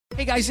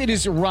Hey guys, it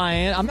is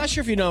Ryan. I'm not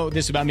sure if you know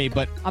this about me,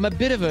 but I'm a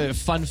bit of a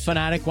fun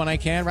fanatic when I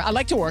can. I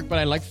like to work, but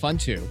I like fun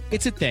too.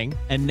 It's a thing.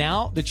 And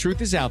now the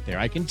truth is out there.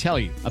 I can tell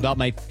you about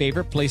my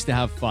favorite place to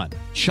have fun.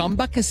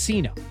 Chumba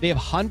Casino. They have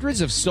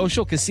hundreds of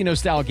social casino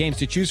style games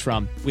to choose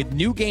from with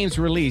new games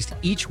released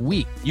each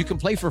week. You can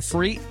play for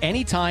free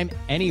anytime,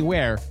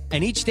 anywhere.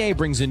 And each day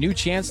brings a new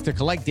chance to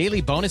collect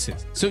daily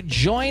bonuses. So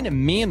join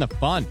me in the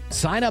fun.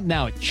 Sign up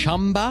now at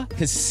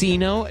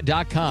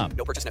ChumbaCasino.com.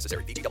 No purchase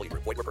necessary. VGW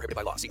Group. Void where prohibited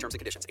by law. See terms and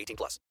conditions. 18+.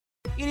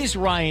 It is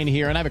Ryan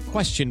here, and I have a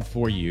question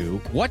for you.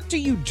 What do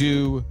you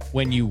do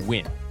when you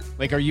win?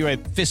 Like, are you a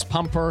fist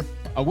pumper,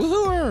 a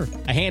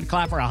woohooer, a hand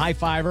clapper, a high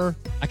fiver?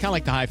 I kind of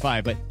like the high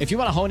five, but if you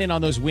want to hone in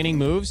on those winning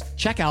moves,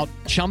 check out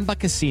Chumba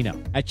Casino.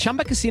 At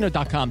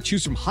ChumbaCasino.com,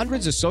 choose from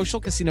hundreds of social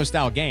casino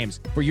style games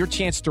for your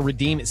chance to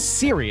redeem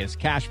serious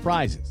cash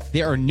prizes.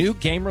 There are new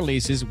game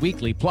releases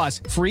weekly, plus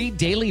free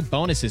daily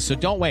bonuses. So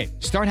don't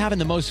wait. Start having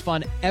the most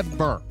fun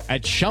ever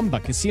at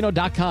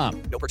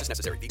ChumbaCasino.com. No purchase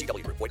necessary.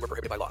 VGW Group. Void where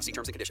prohibited by law. See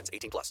terms and conditions.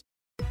 18+.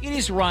 It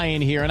is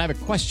Ryan here, and I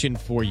have a question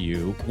for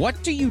you.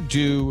 What do you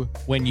do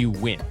when you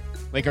win?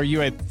 Like, are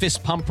you a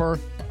fist pumper,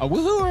 a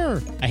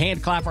woohooer, a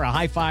hand clapper, a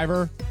high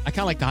fiver? I kind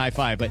of like the high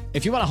five, but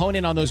if you want to hone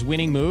in on those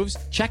winning moves,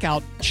 check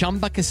out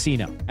Chumba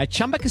Casino. At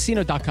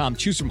ChumbaCasino.com,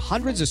 choose from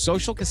hundreds of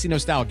social casino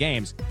style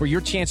games for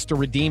your chance to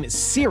redeem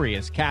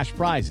serious cash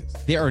prizes.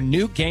 There are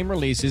new game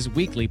releases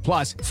weekly,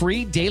 plus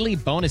free daily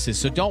bonuses.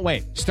 So don't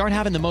wait. Start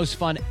having the most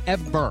fun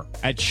ever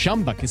at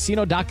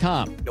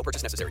ChumbaCasino.com. No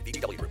purchase necessary.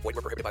 VGW Group. Void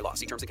where prohibited by law.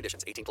 See terms and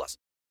conditions. 18+.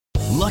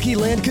 Lucky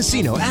Land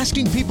Casino,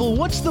 asking people,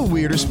 what's the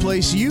weirdest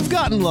place you've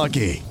gotten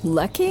lucky?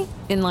 Lucky?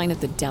 In line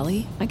at the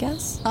deli, I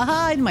guess?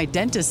 Aha, in my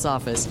dentist's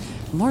office.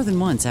 More than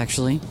once,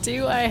 actually.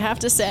 Do I have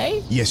to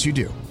say? Yes, you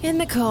do. In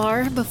the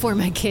car before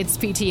my kids'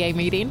 PTA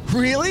meeting.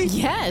 Really?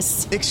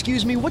 Yes.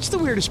 Excuse me, what's the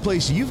weirdest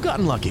place you've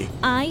gotten lucky?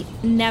 I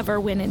never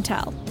win and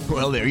tell.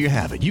 Well, there you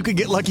have it. You can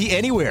get lucky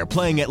anywhere,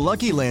 playing at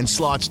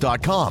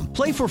LuckyLandSlots.com.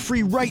 Play for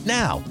free right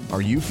now.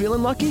 Are you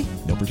feeling lucky?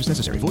 No purchase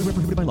necessary. Void where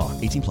prohibited by law.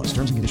 18+.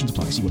 Terms and conditions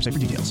apply. See website for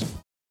details.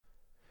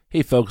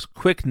 Hey folks,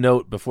 quick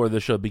note before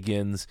the show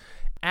begins.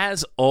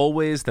 As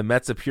always, the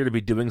Mets appear to be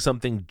doing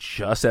something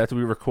just after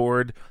we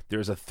record.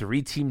 There's a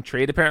 3-team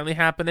trade apparently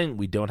happening.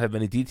 We don't have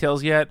any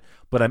details yet,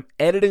 but I'm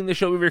editing the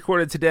show we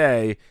recorded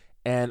today,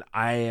 and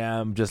I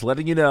am just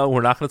letting you know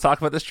we're not going to talk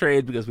about this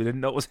trade because we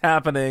didn't know it was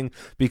happening,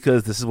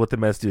 because this is what the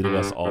Mets do to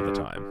us all the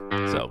time.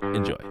 So,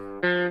 enjoy.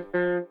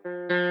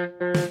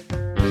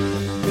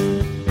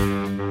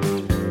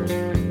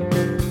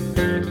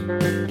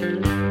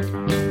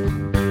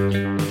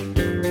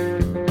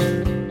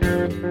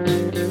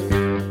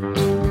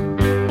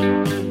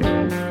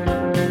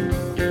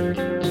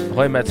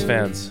 Ahoy Mets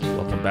fans,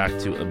 welcome back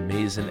to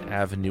Amazing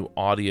Avenue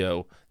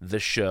Audio, the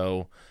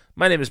show.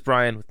 My name is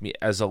Brian, with me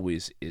as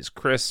always is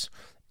Chris,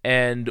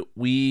 and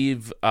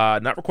we've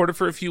not recorded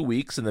for a few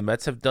weeks, and the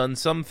Mets have done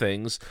some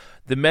things.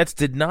 The Mets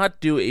did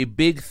not do a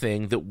big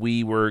thing that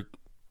we were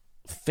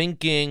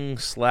thinking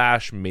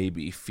 /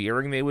 maybe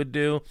fearing they would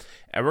do,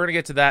 and we're going to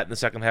get to that in the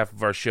second half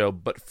of our show,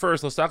 but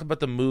first, let's talk about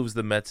the moves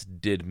the Mets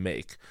did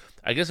make.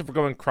 I guess if we're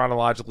going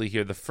chronologically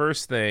here, the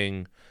first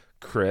thing,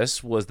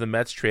 Chris, was the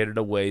Mets traded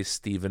away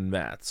Steven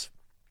Matz.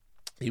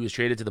 He was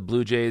traded to the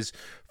Blue Jays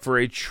for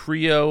a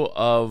trio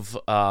of,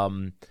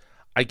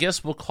 I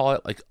guess we'll call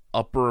it like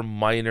upper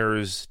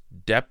minors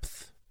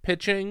depth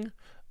pitching.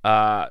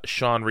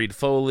 Sean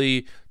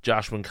Reed-Foley,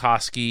 Josh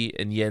Winkowski,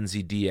 and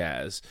Yennsy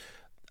Diaz.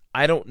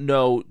 I don't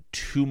know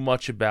too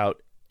much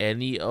about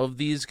any of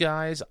these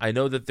guys. I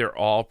know that they're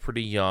all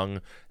pretty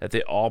young, that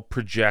they all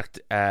project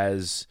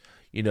as,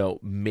 you know,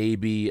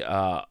 maybe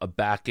a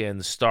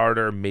back-end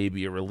starter,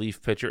 maybe a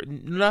relief pitcher.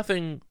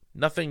 Nothing,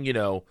 you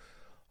know,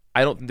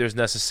 I don't think there's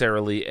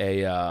necessarily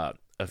a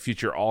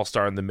future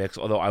all-star in the mix,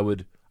 although I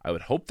would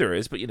hope there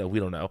is, but, you know, we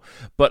don't know.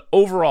 But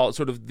overall,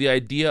 sort of the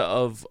idea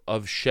of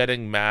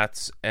shedding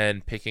Matz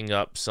and picking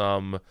up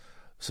some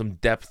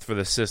depth for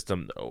the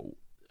system,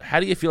 how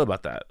do you feel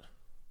about that?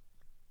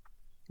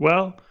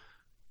 Well,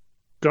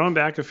 going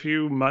back a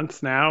few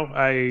months now,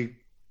 I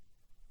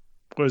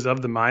was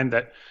of the mind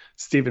that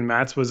Steven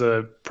Matz was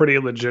a pretty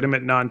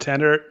legitimate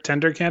non-tender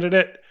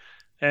candidate.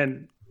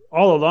 And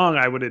all along,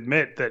 I would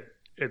admit that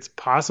it's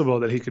possible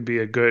that he could be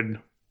a good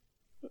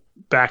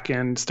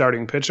back-end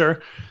starting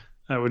pitcher,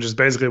 which is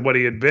basically what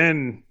he had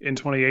been in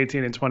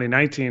 2018 and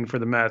 2019 for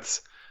the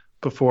Mets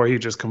before he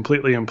just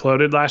completely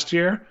imploded last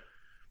year.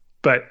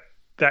 But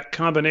that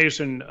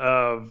combination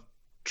of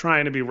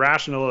trying to be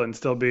rational and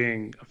still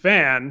being a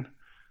fan,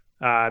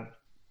 I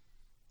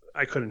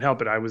couldn't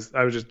help it. I was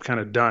just kind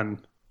of done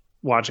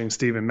watching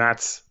Steven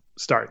Matz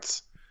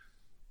starts.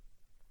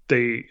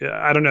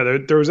 I don't know.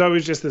 There was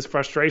always just this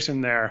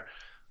frustration there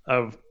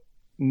of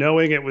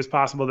knowing it was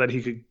possible that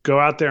he could go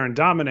out there and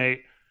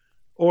dominate,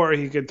 or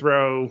he could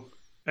throw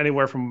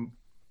anywhere from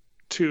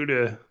 2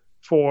 to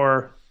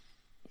 4,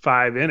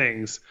 5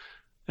 innings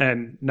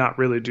and not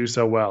really do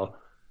so well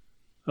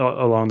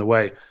along the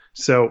way.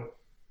 So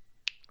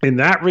in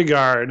that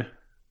regard,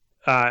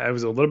 I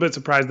was a little bit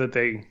surprised that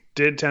they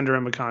did tender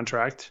him a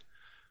contract.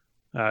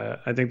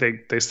 I think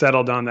they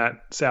settled on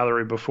that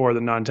salary before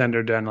the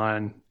non-tender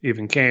deadline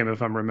even came,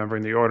 if I'm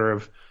remembering the order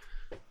of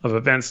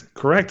events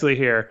correctly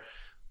here.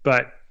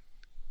 But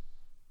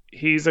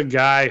he's a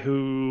guy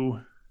who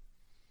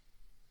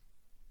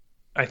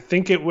I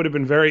think it would have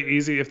been very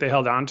easy if they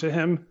held on to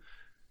him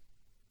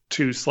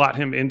to slot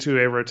him into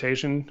a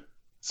rotation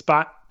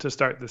spot to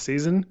start the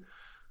season.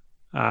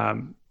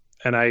 And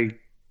I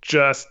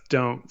just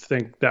don't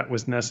think that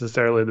was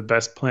necessarily the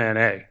best plan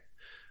A.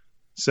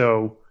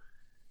 So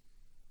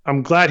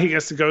I'm glad he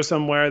gets to go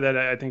somewhere that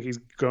I think he's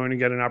going to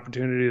get an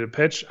opportunity to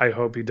pitch. I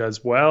hope he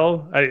does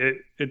well.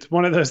 It's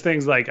one of those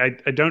things, like, I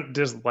don't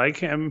dislike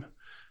him.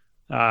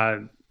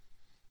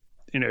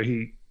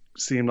 He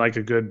seemed like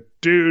a good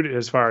dude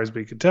as far as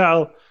we could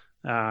tell.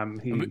 We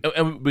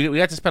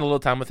got to spend a little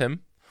time with him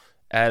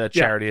at a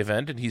charity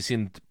event, and he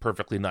seemed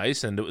perfectly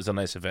nice, and it was a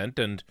nice event.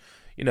 And,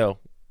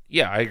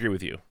 I agree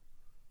with you.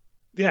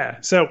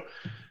 Yeah. So,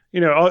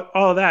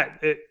 all of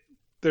that,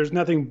 there's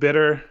nothing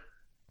bitter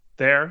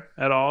there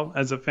at all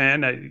as a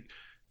fan.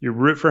 You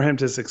root for him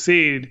to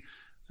succeed.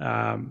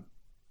 And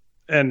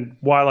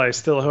while I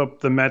still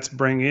hope the Mets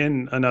bring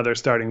in another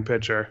starting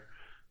pitcher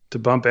to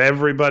bump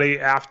everybody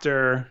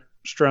after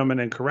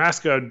Stroman and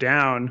Carrasco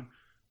down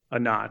a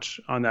notch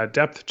on that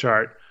depth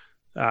chart,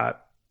 I'm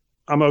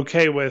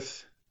okay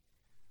with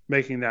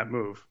making that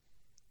move.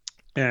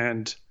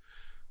 And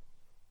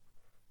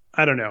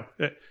I don't know.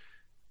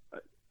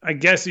 I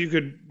guess you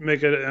could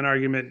make an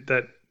argument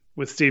that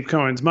with Steve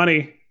Cohen's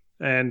money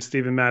and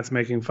Steven Matz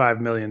making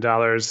 $5 million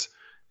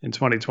in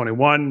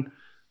 2021,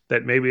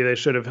 that maybe they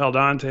should have held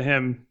on to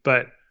him.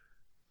 But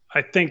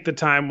I think the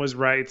time was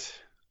right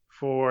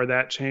for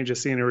that change of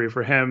scenery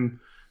for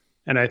him.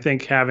 And I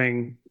think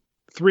having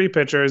three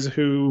pitchers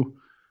who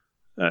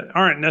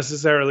aren't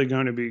necessarily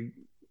going to be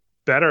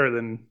better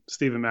than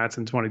Steven Matz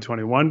in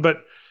 2021, but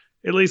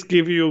at least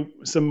give you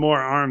some more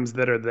arms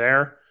that are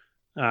there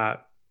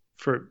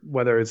for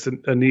whether it's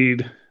a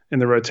need in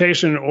the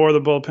rotation or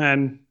the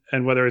bullpen,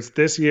 and whether it's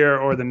this year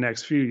or the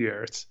next few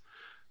years.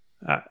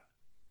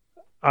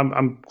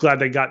 I'm glad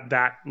they got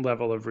that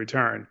level of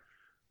return.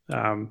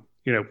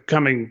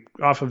 Coming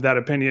off of that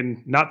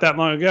opinion not that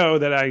long ago,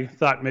 that I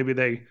thought maybe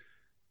they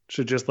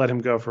should just let him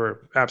go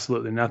for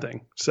absolutely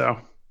nothing.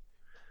 So,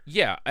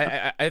 yeah,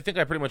 I think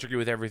I pretty much agree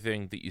with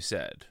everything that you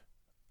said.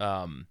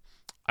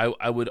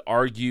 I would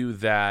argue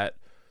that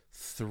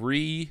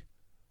three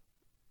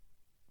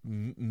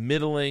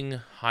middling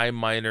high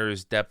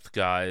minors depth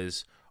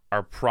guys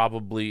are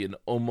probably an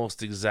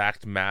almost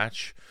exact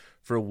match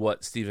for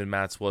what Steven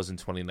Matz was in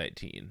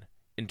 2019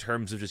 in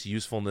terms of just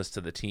usefulness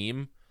to the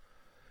team.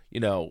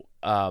 They're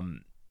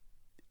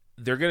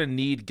going to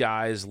need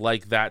guys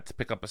like that to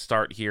pick up a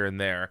start here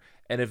and there.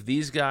 And if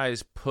these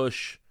guys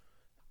push,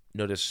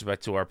 no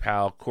disrespect to our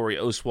pal Corey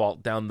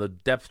Oswalt, down the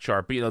depth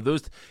chart, but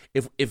those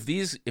if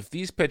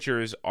these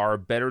pitchers are a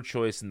better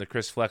choice than the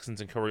Chris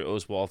Flexens and Corey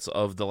Oswalts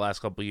of the last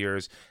couple of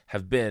years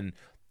have been,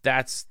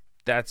 that's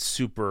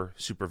super,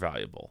 super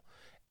valuable.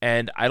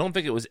 And I don't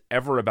think it was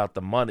ever about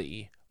the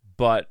money,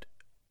 but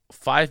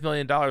 $5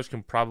 million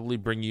can probably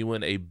bring you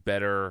in a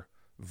better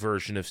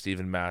version of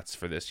Steven Matz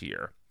for this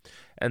year.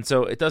 And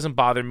so it doesn't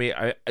bother me.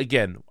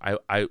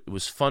 It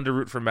was fun to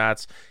root for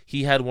Matz.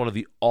 He had one of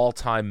the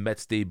all-time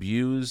Mets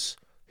debuts.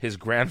 His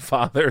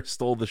grandfather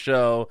stole the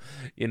show.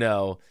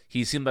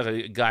 He seemed like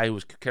a guy who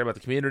cared about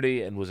the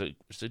community and was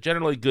just a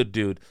generally good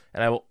dude.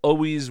 And I will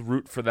always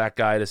root for that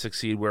guy to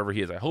succeed wherever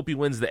he is. I hope he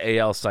wins the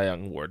AL Cy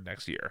Young Award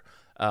next year.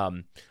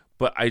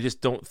 But I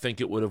just don't think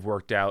it would have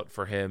worked out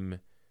for him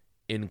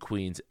in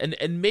Queens.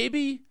 And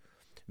maybe,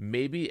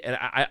 and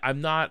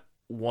I'm not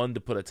one to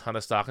put a ton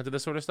of stock into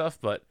this sort of stuff,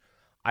 but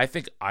I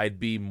think I'd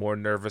be more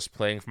nervous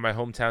playing for my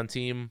hometown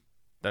team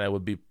than I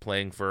would be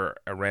playing for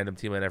a random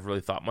team I never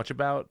really thought much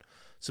about.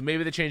 So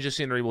maybe the change of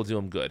scenery will do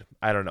him good.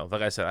 I don't know.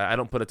 Like I said, I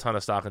don't put a ton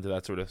of stock into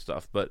that sort of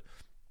stuff, but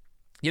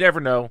you never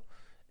know.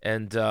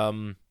 And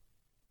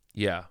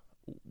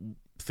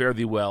fare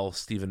thee well,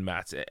 Steven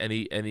Matz.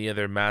 Any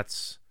other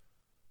Matz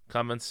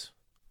comments?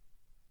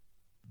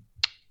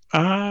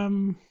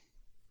 No,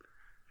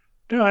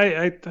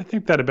 I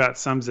think that about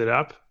sums it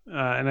up.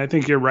 And I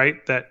think you're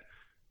right that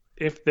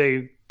if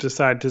they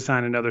decide to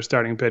sign another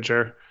starting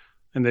pitcher,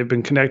 and they've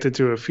been connected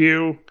to a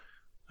few,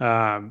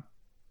 the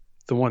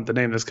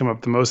name that's come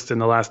up the most in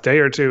the last day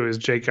or two is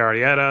Jake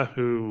Arrieta,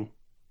 who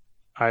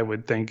I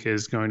would think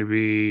is going to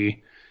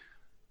be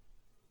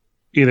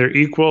either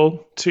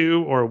equal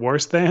to or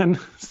worse than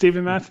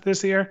Steven Matz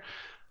this year.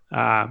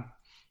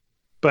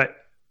 But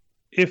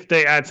if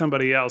they add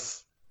somebody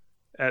else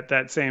at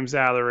that same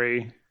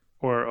salary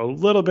or a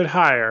little bit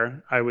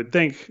higher, I would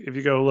think if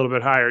you go a little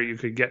bit higher, you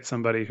could get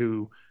somebody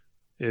who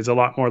is a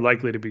lot more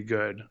likely to be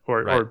good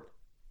or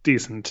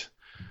decent.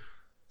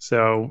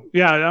 So,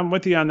 yeah, I'm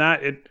with you on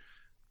that.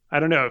 I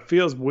don't know. It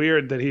feels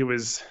weird that he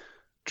was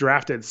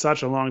drafted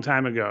such a long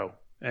time ago,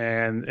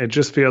 and it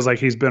just feels like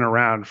he's been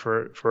around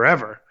for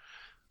forever.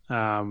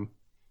 So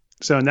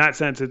in that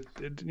sense,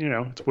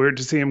 it's weird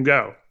to see him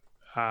go.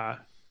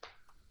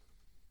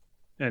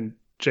 And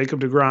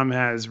Jacob deGrom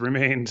has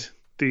remained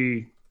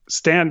the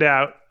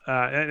standout,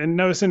 and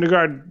Noah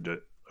Syndergaard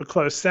a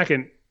close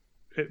second,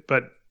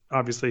 but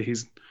obviously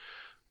he's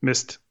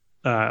missed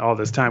all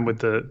this time with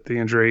the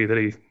injury that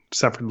he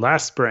suffered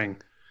last spring.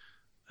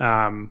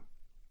 But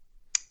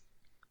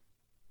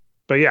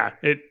yeah,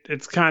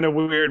 it's kind of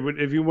weird.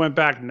 If you went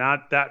back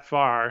not that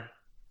far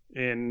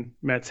in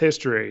Mets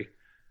history,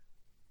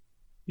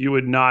 you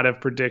would not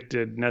have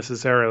predicted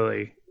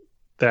necessarily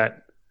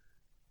that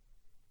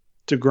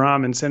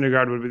DeGrom and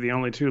Syndergaard would be the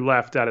only two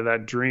left out of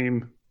that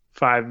dream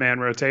 5-man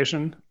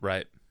rotation.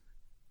 Right.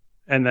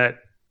 And that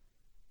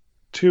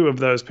two of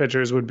those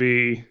pitchers would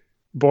be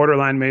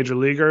borderline major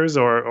leaguers,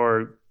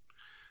 or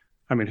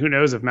I mean, who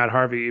knows if Matt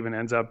Harvey even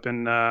ends up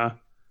in a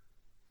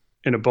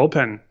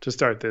bullpen to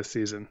start this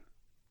season.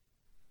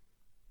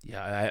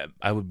 Yeah,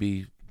 I would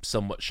be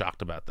somewhat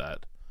shocked about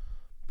that,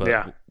 but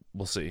yeah,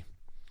 we'll see.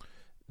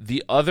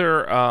 The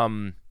other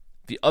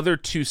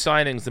two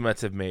signings the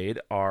Mets have made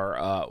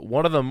are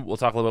one of them we'll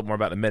talk a little bit more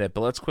about in a minute,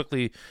 but let's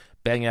quickly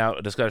bang out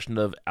a discussion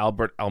of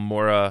Albert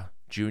Almora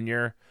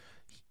Jr.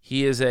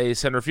 He is a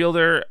center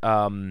fielder.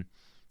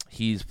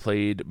 He's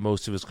played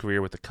most of his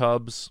career with the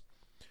Cubs.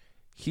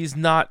 He's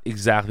not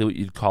exactly what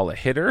you'd call a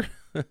hitter.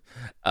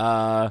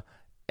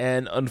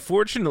 And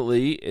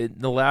unfortunately, in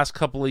the last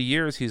couple of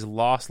years, he's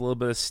lost a little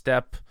bit of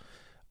step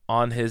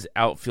on his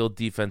outfield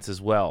defense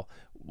as well.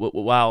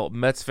 While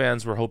Mets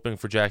fans were hoping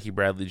for Jackie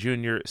Bradley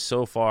Jr.,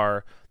 so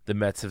far the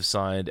Mets have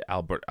signed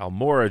Albert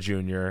Almora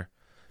Jr.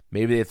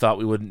 Maybe they thought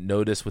we wouldn't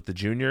notice with the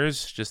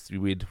juniors, just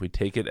we'd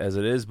take it as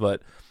it is.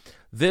 But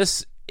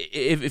this,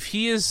 if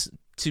he is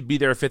to be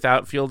their fifth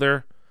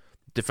outfielder,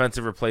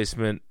 defensive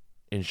replacement,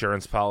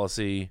 insurance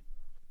policy,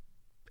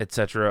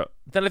 etc.,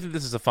 then I think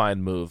this is a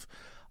fine move.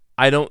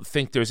 I don't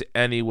think there's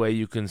any way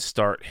you can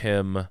start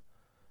him.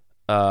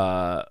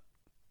 I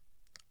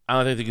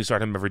don't think you can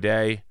start him every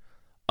day,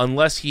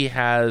 unless he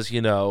has, a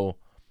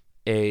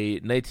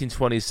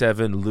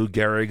 1927 Lou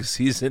Gehrig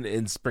season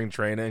in spring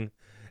training,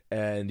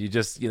 and you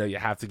just, you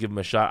have to give him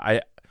a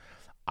shot.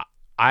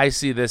 I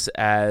see this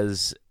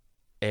as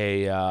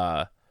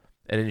an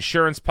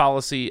insurance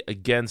policy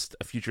against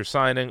a future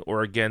signing,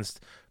 or against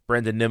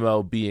Brandon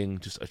Nimmo being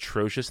just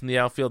atrocious in the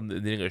outfield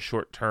and needing a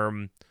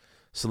short-term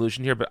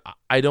solution here. But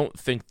I don't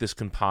think this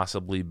can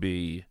possibly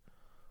be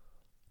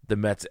the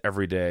Mets'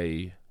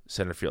 everyday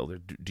center fielder.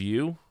 Do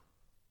you?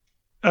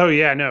 Oh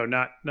yeah, no,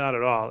 not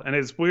at all. And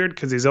it's weird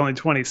because he's only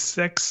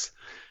 26,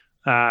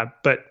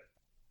 but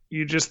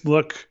you just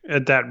look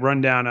at that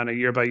rundown on a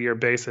year-by-year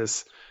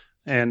basis,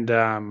 and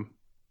I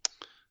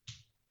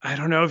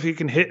don't know if he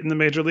can hit in the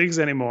major leagues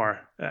anymore.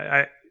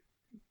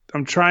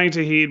 I'm trying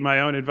to heed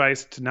my own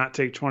advice to not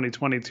take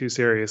 2020 too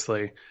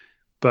seriously,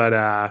 but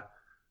I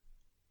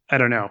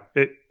don't know.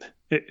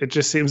 It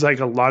just seems like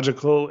a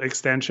logical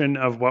extension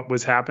of what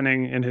was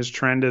happening in his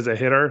trend as a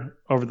hitter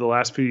over the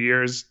last few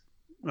years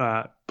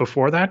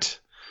before that.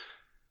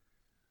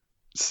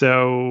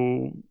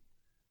 So,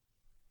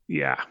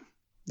 yeah.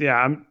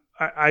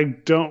 I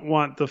don't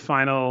want the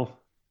final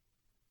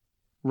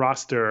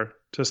roster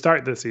to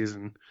start this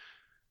season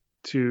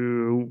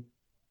to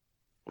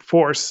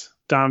force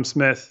Dom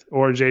Smith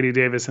or JD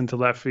Davis into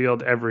left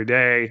field every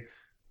day,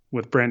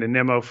 with Brandon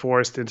Nimmo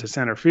forced into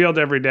center field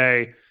every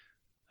day.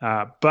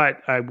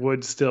 But I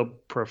would still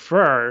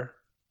prefer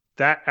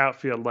that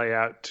outfield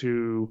layout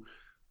to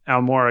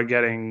Almora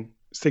getting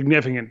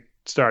significant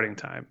starting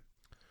time.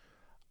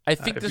 I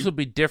think this would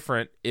be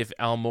different if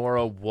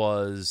Almora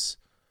was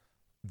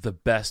the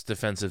best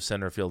defensive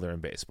center fielder in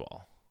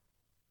baseball.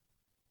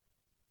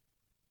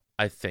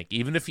 I think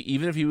even if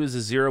he was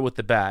a zero with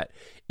the bat,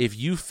 if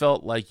you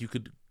felt like you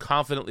could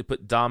confidently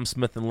put Dom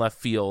Smith in left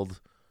field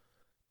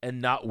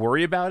and not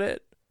worry about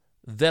it,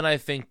 then I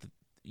think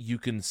you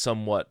can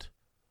somewhat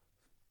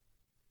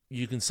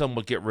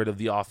get rid of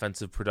the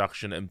offensive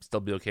production and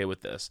still be okay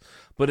with this.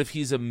 But if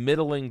he's a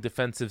middling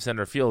defensive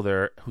center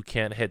fielder who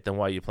can't hit, then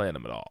why are you playing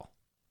him at all?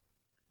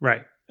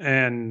 Right.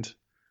 And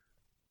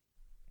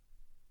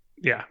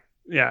yeah,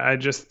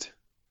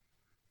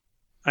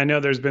 I know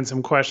there's been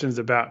some questions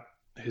about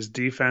his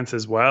defense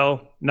as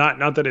well.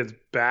 Not that it's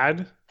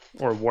bad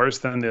or worse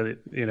than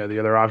the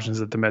other options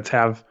that the Mets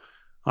have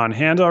on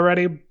hand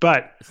already,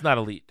 but it's not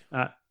elite.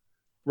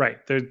 Right.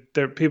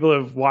 There people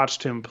have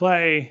watched him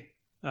play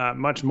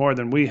much more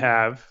than we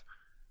have,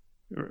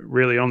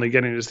 really only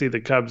getting to see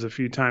the Cubs a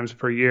few times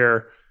per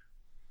year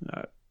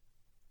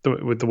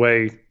with the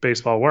way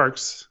baseball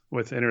works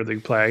with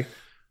interleague play.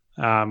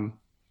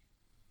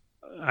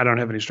 I don't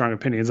have any strong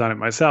opinions on it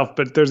myself,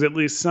 but there's at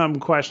least some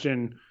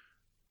question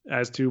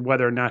as to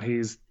whether or not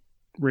he's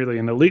really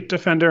an elite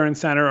defender in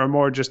center, or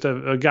more just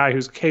a guy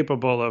who's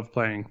capable of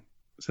playing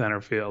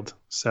center field.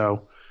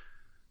 So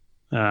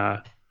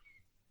I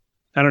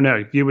don't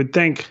know. You would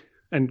think,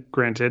 and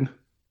granted,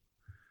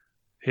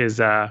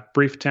 his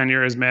brief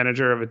tenure as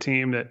manager of a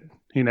team that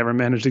he never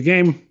managed a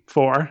game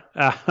for,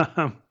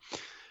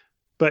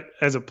 but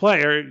as a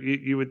player,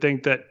 you would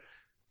think that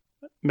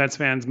Mets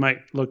fans might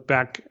look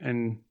back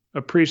and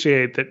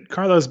appreciate that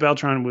Carlos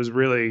Beltran was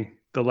really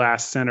the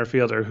last center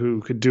fielder who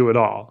could do it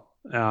all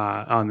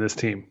on this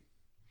team.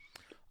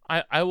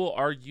 I will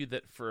argue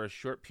that for a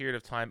short period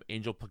of time,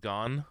 Angel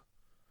Pagan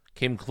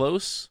came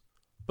close,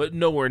 but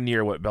nowhere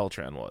near what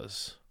Beltran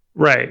was.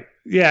 Right.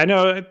 Yeah,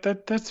 no,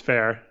 that's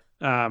fair.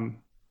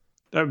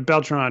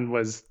 Beltran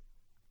was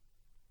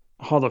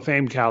Hall of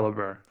Fame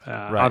caliber.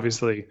 Right.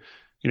 Obviously,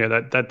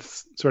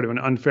 that's sort of an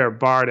unfair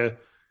bar to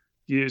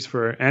use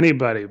for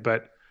anybody,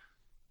 but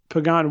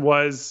Pagan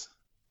was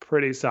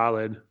pretty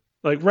solid.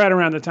 Like right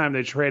around the time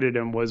they traded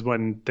him was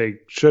when they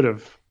should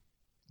have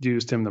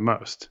used him the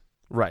most.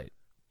 Right.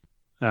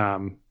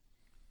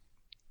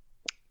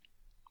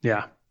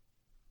 Yeah.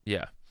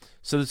 Yeah.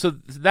 So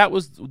that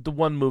was the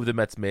one move the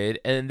Mets made,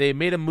 and they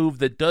made a move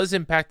that does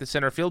impact the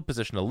center field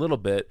position a little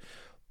bit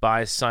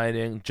by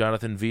signing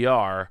Jonathan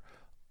VR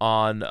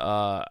on,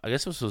 I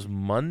guess this was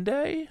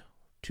Monday?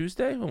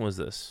 Tuesday? When was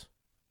this?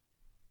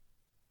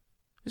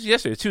 This is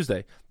yesterday,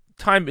 Tuesday.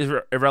 Time is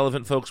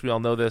irrelevant, folks. We all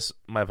know this.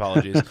 My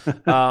apologies.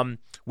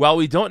 While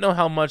we don't know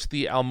how much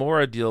the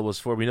Almora deal was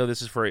for, we know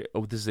this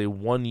is a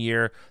 1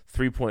 year,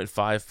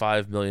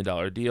 $3.55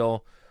 million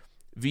deal.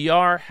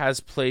 VR has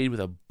played with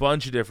a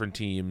bunch of different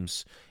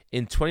teams.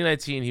 In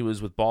 2019, he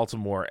was with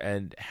Baltimore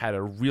and had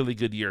a really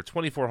good year.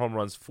 24 home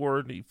runs,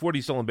 40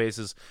 stolen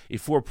bases, a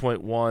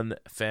 4.1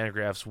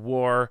 Fangraphs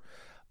WAR.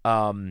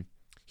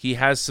 He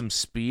has some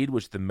speed,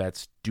 which the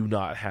Mets do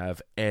not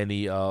have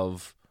any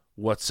of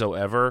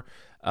whatsoever.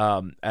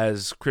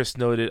 As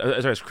Christian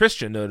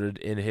noted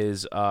in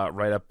his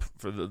write-up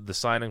for the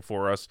signing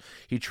for us,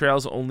 he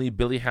trails only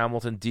Billy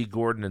Hamilton, D.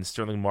 Gordon, and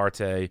Sterling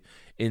Marte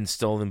in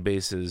stolen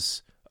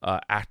bases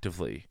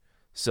actively.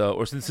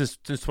 Or since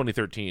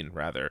 2013,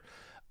 rather.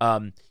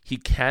 He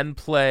can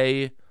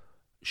play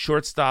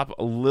shortstop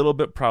a little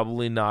bit,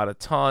 probably not a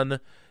ton.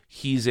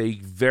 He's a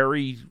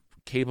very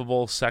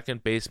capable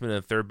second baseman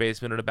and third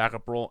baseman in a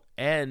backup role,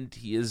 and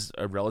he is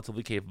a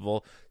relatively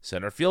capable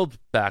center field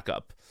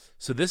backup.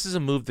 So this is a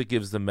move that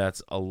gives the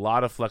Mets a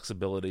lot of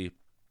flexibility.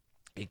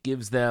 It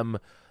gives them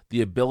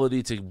the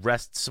ability to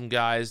rest some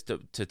guys,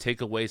 to take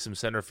away some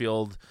center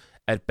field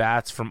at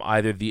bats from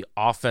either the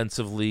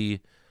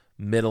offensively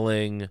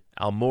middling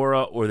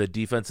Almora or the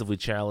defensively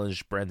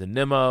challenged Brandon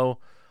Nimmo.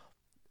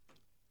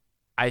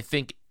 I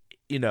think,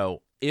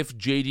 if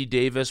J.D.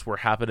 Davis were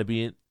happen to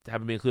be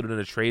included in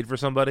a trade for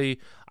somebody,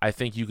 I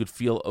think you could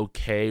feel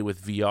okay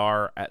with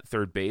VR at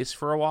third base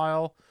for a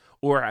while,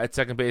 or at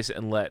second base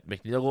and let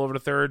McNeil go over to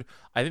third.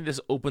 I think this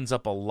opens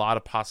up a lot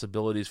of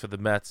possibilities for the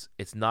Mets.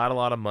 It's not a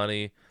lot of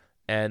money,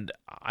 and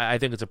I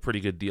think it's a pretty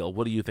good deal.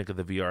 What do you think of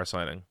the VR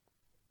signing?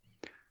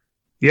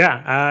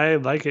 Yeah, I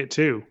like it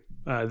too.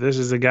 This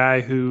is a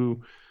guy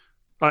who,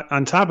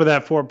 on top of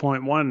that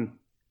 4.1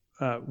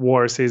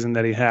 WAR season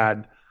that he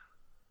had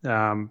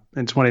in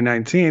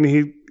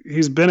 2019,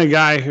 he's been a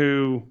guy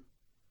who,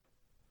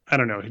 I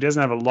don't know, he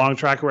doesn't have a long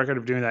track record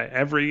of doing that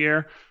every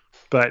year,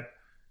 but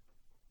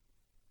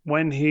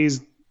when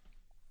he's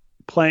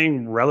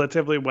playing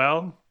relatively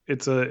well,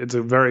 it's a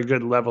very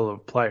good level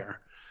of player.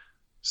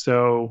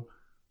 So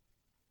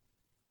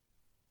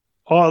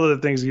all of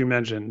the things you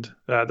mentioned,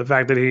 the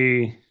fact that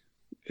he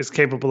is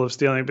capable of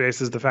stealing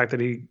bases, the fact that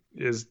he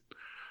is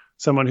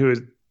someone who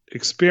is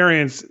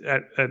experienced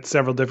at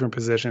several different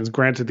positions.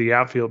 Granted, the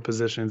outfield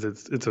positions,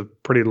 it's a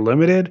pretty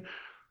limited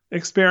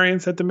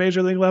experience at the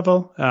major league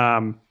level.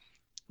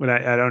 When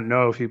I don't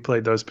know if he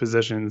played those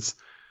positions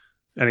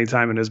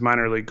anytime in his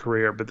minor league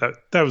career, but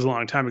that was a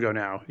long time ago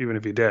now, even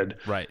if he did.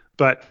 Right.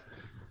 But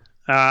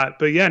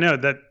yeah, no,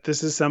 that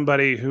this is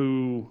somebody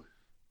who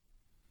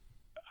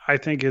I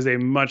think is a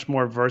much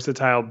more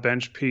versatile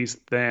bench piece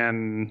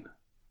than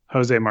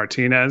Jose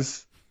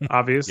Martinez,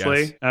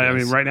 obviously. Yes. I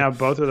mean, right now,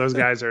 both of those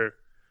guys are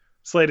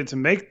slated to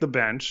make the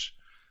bench.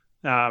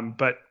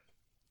 But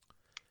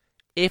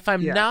if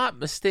I'm not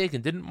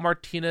mistaken, didn't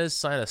Martinez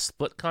sign a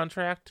split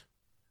contract?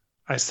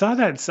 I saw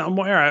that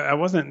somewhere. I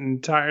wasn't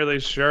entirely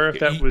sure if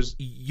that was...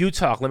 You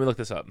talk. Let me look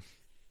this up.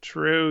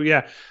 True,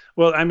 yeah.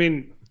 Well, I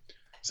mean,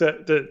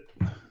 so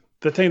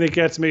the thing that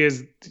gets me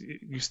is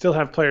you still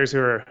have players who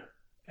are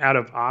out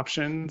of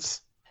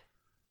options.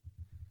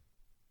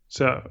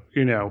 So,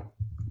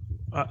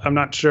 I'm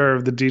not sure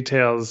of the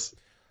details.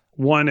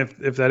 One,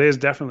 if that is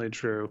definitely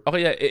true. Oh,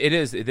 yeah, it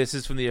is. This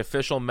is from the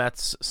official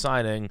Mets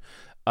signing.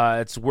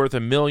 It's worth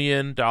 $1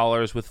 million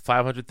with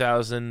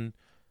 $500,000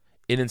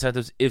 in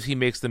incentives if he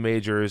makes the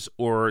majors,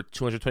 or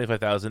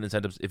 $225,000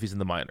 incentives if he's in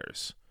the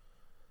minors.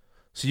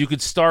 So you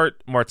could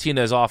start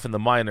Martinez off in the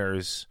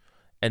minors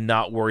and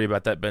not worry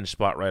about that bench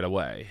spot right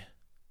away,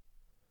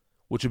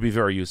 which would be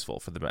very useful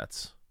for the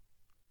Mets.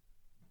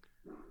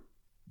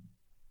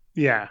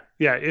 Yeah,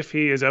 if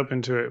he is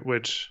open to it,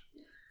 which,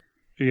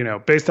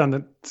 based on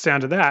the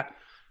sound of that,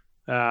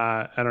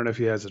 I don't know if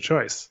he has a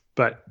choice,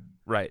 but...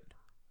 Right.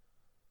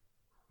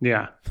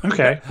 Yeah,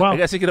 okay, well... I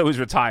guess he could always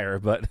retire,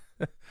 but...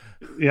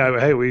 Yeah,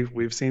 hey,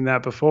 we've seen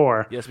that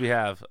before. Yes, we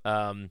have.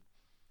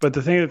 But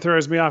the thing that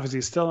throws me off is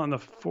he's still on the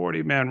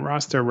 40-man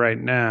roster right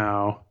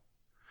now.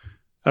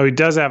 Oh, he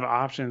does have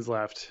options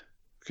left,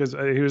 because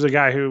he was a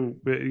guy who,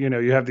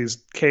 you have these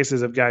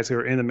cases of guys who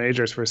are in the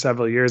majors for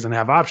several years and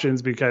have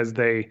options because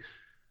they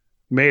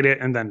made it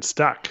and then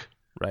stuck.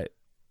 Right.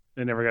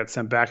 They never got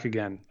sent back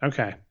again.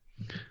 Okay.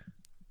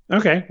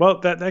 Okay. Well,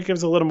 that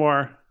gives a little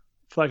more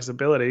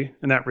flexibility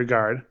in that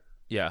regard.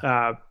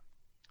 Yeah.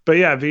 But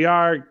yeah,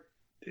 VR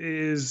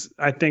is,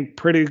 I think,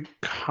 pretty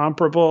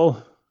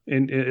comparable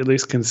in at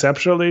least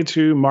conceptually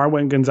to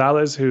Marwin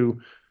Gonzalez,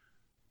 who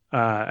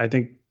I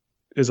think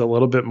is a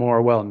little bit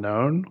more well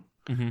known.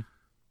 Mm-hmm.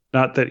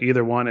 Not that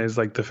either one is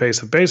like the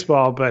face of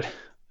baseball, but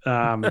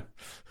I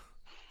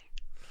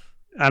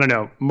don't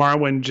know.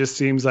 Marwin just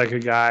seems like a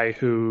guy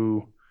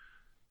who,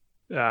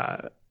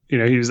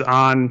 he was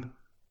on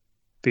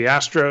the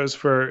Astros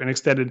for an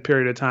extended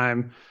period of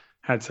time,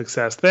 had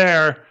success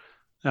there.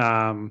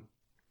 And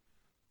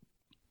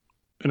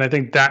I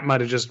think that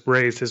might have just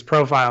raised his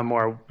profile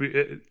more,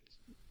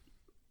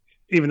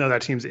 even though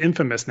that team's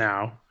infamous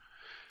now.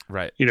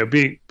 Right.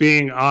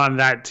 Being on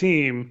that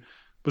team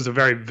was a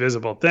very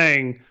visible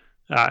thing.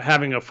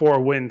 Having a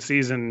 4-win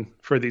season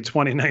for the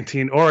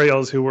 2019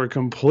 Orioles, who were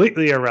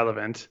completely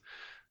irrelevant,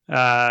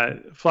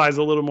 flies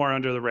a little more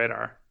under the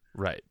radar.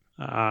 Right.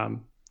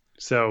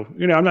 So,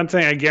 I'm not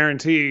saying I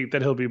guarantee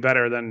that he'll be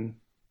better than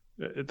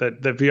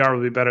that VR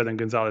will be better than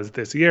Gonzalez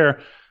this year,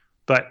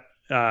 but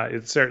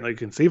it's certainly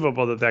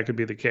conceivable that could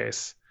be the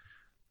case.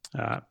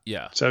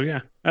 Yeah. So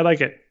yeah, I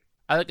like it.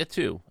 I like it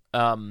too.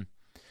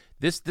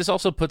 This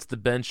also puts the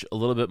bench a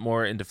little bit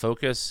more into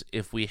focus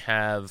if we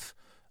have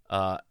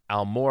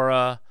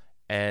Almora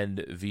and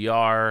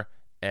VR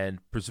and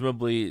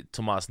presumably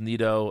Tomas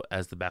Nido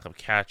as the backup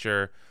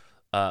catcher,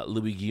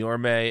 Louis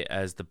Guillorme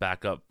as the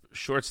backup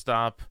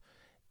shortstop,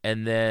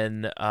 and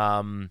then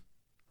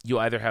you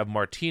either have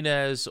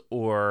Martinez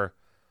or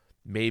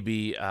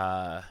maybe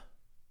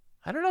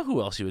I don't know who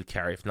else you would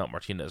carry if not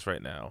Martinez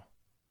right now.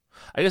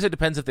 I guess it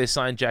depends if they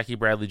sign Jackie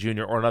Bradley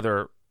Jr. or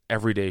another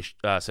everyday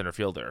center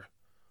fielder.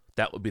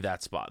 That would be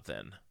that spot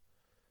then.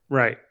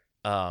 Right.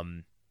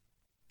 So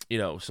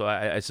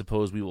I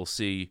suppose we will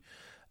see.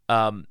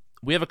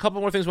 We have a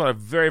couple more things we want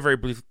to very, very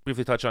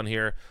briefly touch on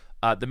here.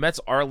 The Mets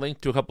are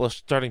linked to a couple of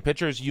starting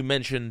pitchers. You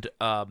mentioned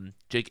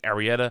Jake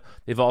Arrieta.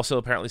 They've also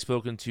apparently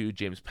spoken to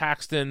James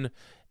Paxton.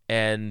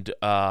 And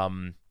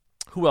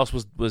who else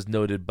was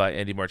noted by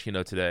Andy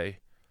Martino today?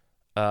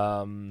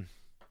 Taijuan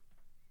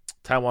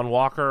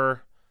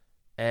Walker,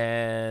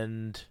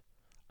 and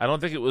I don't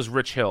think it was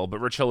Rich Hill, but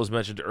Rich Hill was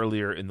mentioned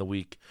earlier in the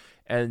week.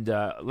 And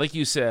like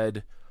you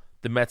said,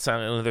 the Mets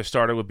signing another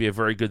starter would be a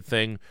very good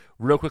thing.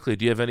 Real quickly,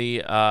 do you have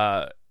any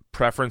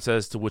preference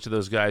as to which of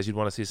those guys you'd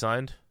want to see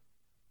signed?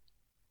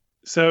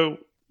 So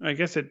I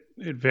guess it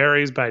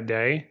varies by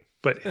day,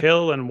 but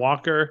Hill and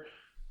Walker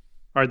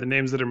are the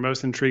names that are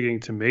most intriguing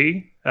to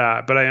me.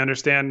 But I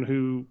understand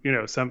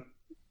in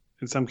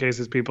some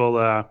cases people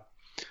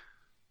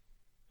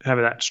have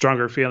that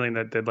stronger feeling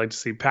that they'd like to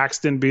see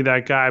Paxton be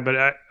that guy.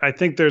 But I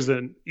think there's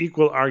an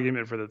equal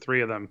argument for the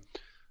three of them.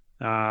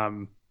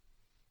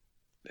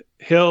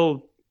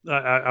 Hill,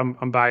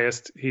 I'm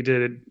biased. He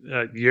did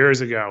it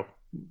years ago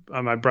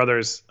on my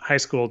brother's high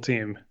school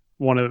team.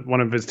 One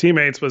of his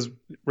teammates was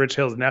Rich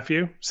Hill's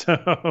nephew,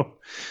 so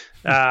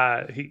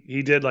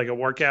he did like a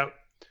workout,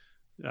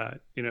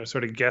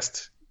 sort of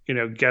guest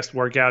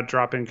workout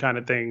drop-in kind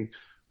of thing,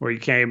 where he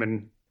came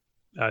and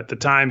at the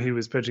time he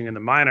was pitching in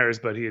the minors,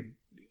 but he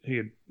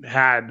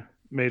had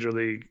major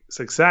league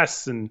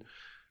success, and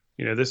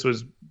this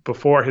was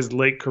before his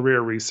late career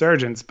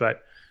resurgence.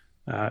 But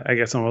I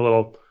guess I'm a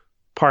little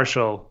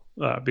partial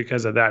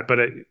because of that. But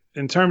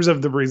in terms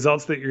of the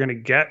results that you're going to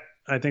get,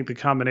 I think the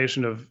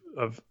combination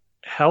of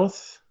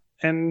health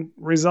and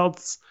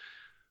results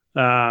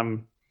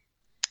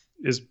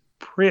is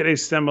pretty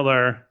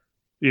similar.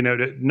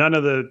 None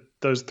of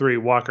those three,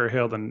 Walker,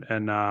 Hill,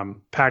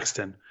 and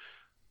Paxton,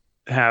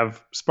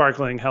 have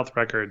sparkling health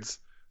records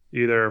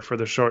either for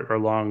the short or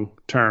long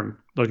term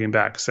looking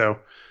back. So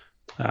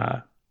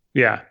I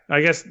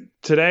guess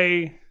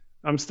today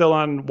I'm still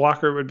on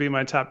Walker would be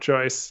my top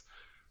choice.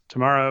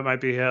 Tomorrow it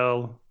might be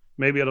Hill.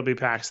 Maybe it'll be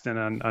Paxton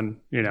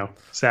on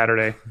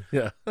Saturday.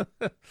 Yeah.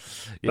 But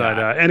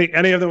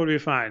any of them would be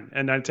fine.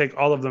 And I'd take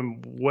all of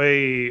them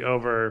way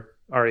over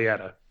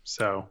Arrieta.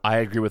 So I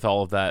agree with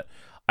all of that.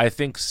 I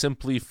think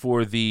simply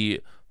for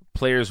the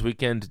Players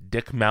Weekend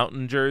Dick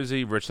Mountain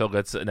jersey, Rich Hill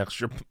gets an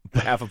extra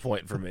half a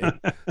point for me.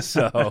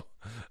 So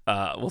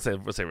we'll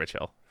say Rich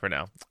Hill for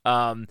now.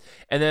 And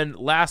then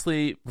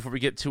lastly, before we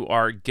get to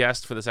our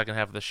guest for the second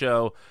half of the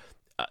show,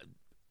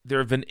 there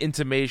have been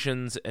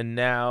intimations, and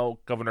now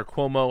Governor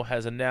Cuomo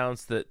has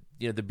announced that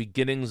the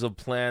beginnings of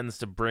plans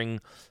to bring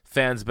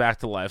fans back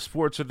to live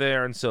sports are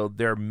there, and so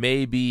there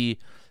may be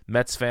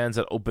Mets fans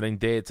at opening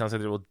day. It sounds like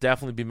there will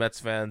definitely be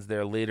Mets fans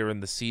there later in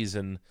the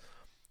season.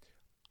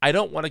 I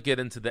don't want to get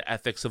into the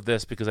ethics of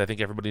this because I think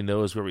everybody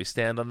knows where we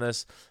stand on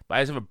this, but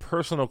I just have a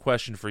personal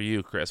question for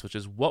you, Chris, which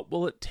is what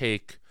will it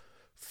take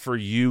for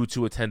you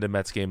to attend a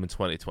Mets game in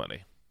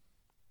 2020?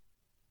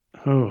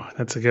 Oh,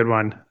 that's a good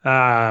one.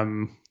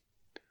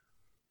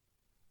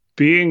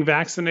 Being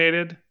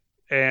vaccinated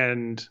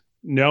and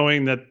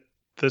knowing that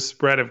the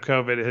spread of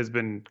COVID has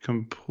been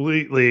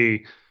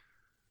completely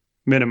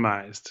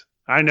minimized.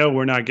 I know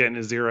we're not getting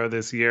to zero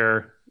this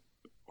year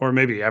or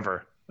maybe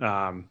ever.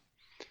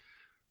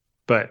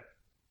 But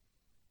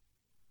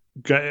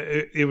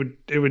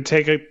it would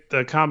take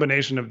a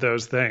combination of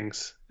those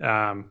things.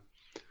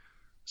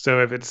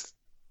 So if it's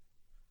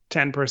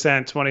 10%,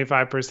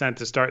 25%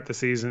 to start the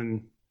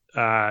season,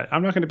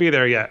 I'm not going to be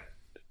there yet.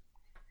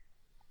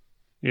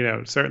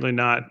 Certainly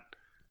not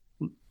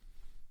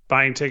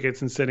buying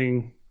tickets and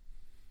sitting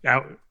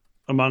out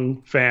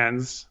among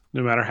fans,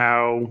 no matter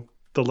how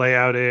the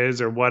layout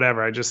is or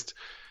whatever. I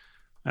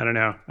don't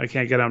know. I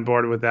can't get on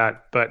board with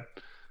that. But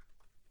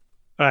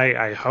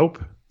I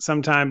hope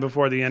sometime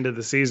before the end of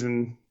the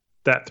season,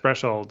 that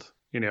threshold,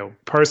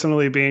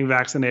 personally being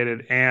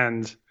vaccinated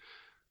and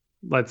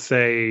let's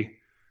say,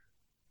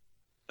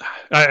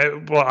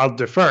 I'll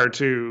defer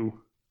to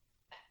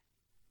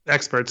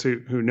experts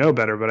who know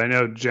better, but I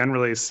know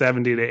generally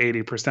 70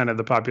 to 80% of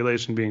the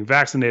population being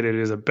vaccinated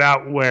is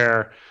about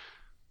where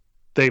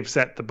they've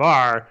set the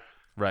bar,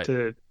 right?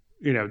 To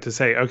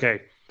say,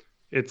 okay,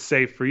 it's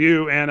safe for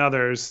you and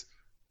others,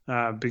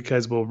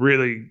 because we'll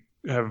really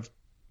have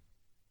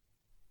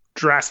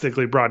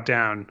drastically brought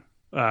down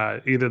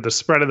either the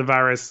spread of the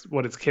virus,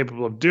 what it's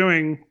capable of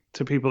doing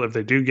to people if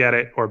they do get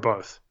it, or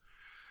both.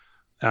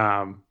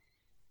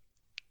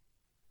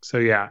 So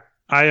yeah,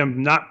 I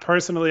am not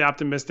personally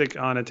optimistic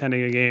on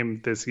attending a game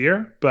this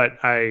year, but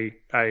I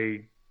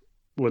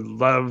would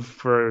love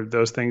for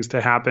those things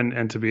to happen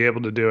and to be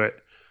able to do it,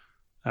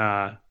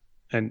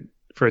 and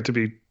for it to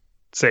be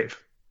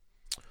safe.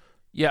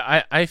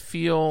 Yeah, I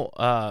feel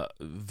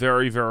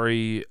very,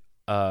 very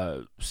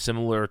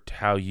similar to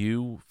how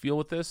you feel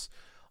with this.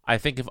 I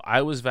think if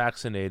I was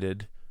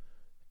vaccinated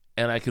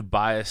and I could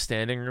buy a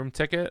standing room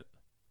ticket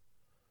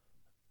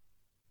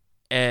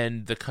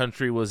and the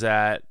country was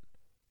at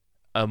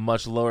a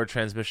much lower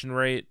transmission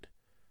rate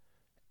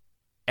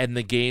and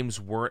the games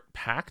weren't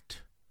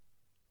packed,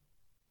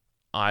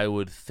 I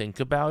would think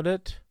about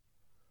it.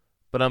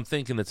 But I'm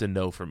thinking it's a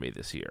no for me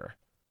this year.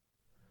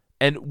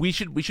 And we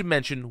should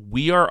mention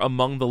we are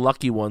among the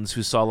lucky ones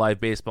who saw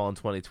live baseball in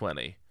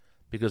 2020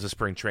 because of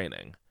spring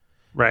training.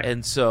 Right.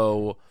 And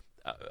so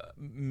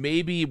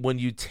maybe when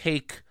you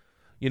take,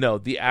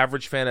 the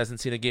average fan hasn't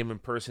seen a game in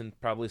person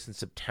probably since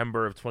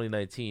September of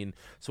 2019.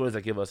 So what does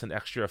that give us? An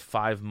extra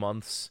 5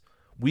 months?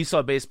 We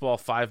saw baseball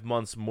 5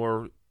 months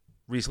more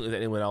recently than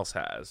anyone else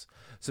has.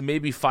 So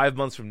maybe 5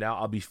 months from now,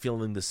 I'll be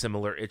feeling the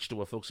similar itch to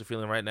what folks are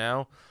feeling right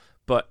now.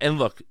 And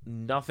look,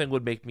 nothing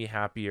would make me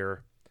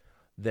happier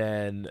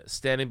than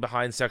standing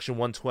behind Section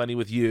 120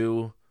 with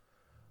you,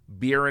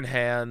 beer in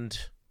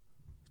hand,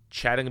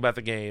 chatting about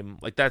the game.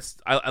 Like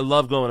I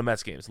love going to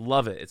Mets games.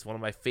 Love it. It's one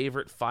of my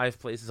favorite 5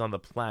 places on the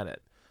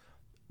planet.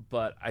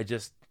 But I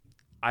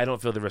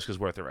don't feel the risk is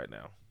worth it right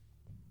now.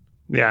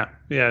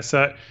 Yeah.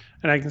 So,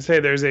 and I can say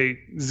there's a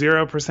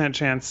 0%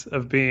 chance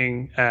of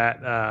being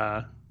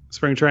at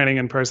spring training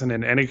in person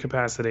in any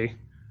capacity.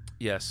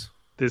 Yes.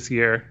 This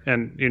year,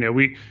 and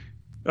we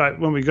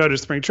when we go to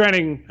spring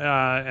training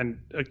and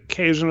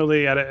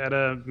occasionally at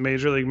a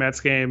Major League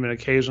Mets game and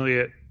occasionally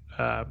at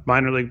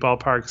minor league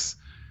ballparks,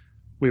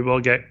 we will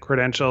get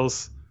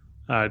credentials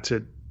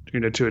to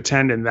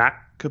attend in that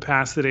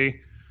capacity.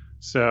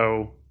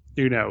 So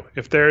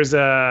if there's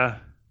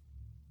a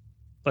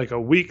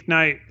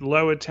weeknight,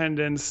 low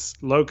attendance,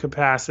 low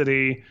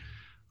capacity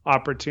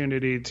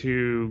opportunity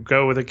to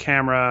go with a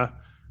camera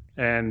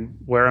and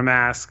wear a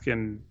mask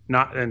and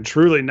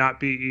truly not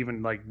be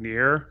even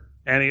near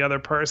any other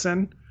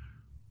person,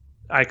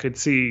 I could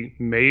see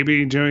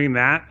maybe doing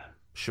that.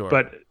 Sure.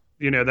 But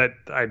that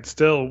I'd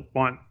still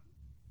want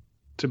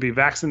to be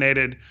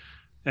vaccinated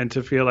and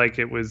to feel like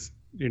it was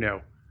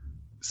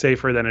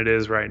safer than it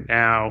is right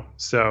now.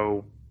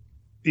 So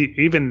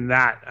even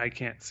that I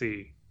can't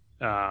see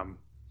in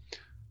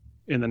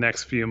the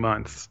next few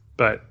months.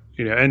 But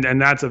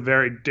and that's a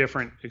very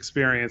different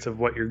experience of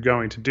what you're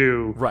going to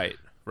do. Right.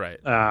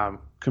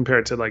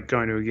 Compared to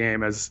going to a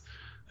game as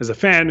a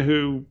fan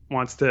who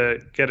wants to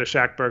get a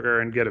Shack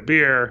burger and get a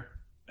beer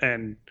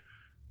and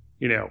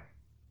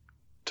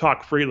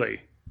talk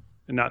freely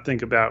and not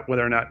think about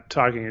whether or not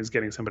talking is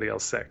getting somebody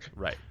else sick.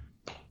 Right.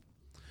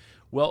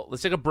 Well,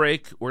 let's take a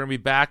break. We're going to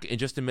be back in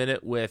just a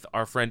minute with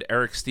our friend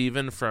Eric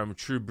Steven from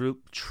True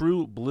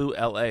Blue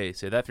LA,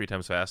 say that 3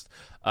 times fast,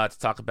 to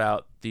talk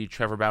about the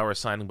Trevor Bauer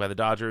signing by the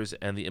Dodgers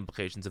and the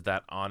implications of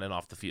that on and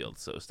off the field.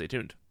 So stay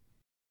tuned.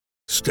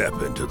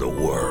 Step into the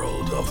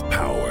world of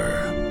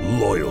power,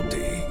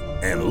 loyalty,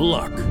 and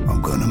luck. I'm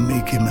going to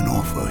make him an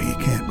offer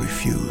he can't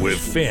refuse. With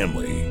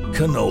family,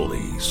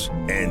 cannolis,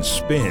 and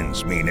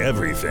spins mean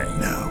everything.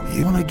 Now,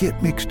 you want to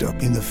get mixed up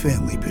in the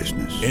family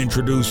business.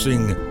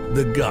 Introducing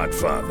The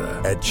Godfather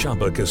at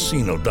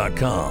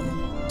ChumbaCasino.com.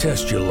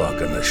 Test your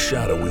luck in the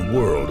shadowy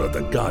world of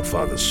The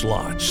Godfather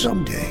slot.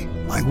 Someday,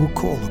 I will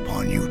call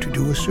upon you to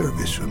do a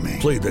service for me.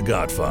 Play The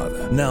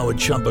Godfather now at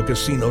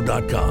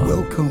ChumbaCasino.com.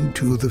 Welcome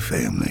to the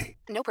family.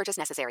 No purchase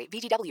necessary.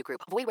 VGW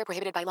Group. Void where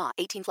prohibited by law.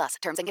 18+.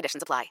 Terms and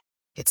conditions apply.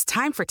 It's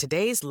time for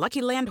today's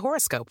Lucky Land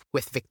horoscope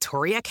with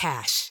Victoria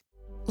Cash.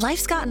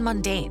 Life's gotten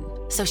mundane,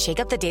 so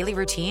shake up the daily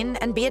routine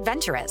and be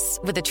adventurous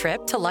with a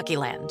trip to Lucky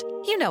Land.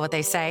 You know what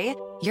they say.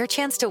 Your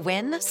chance to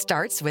win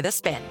starts with a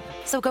spin.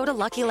 So go to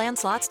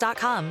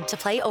LuckyLandSlots.com to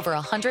play over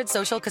 100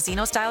 social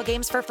casino-style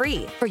games for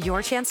free for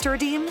your chance to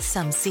redeem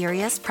some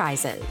serious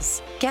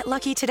prizes. Get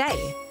lucky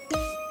today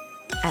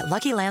at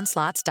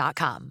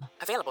LuckyLandSlots.com.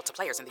 Available to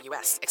players in the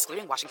U.S.,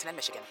 excluding Washington and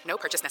Michigan. No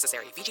purchase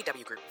necessary.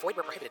 VGW Group. Void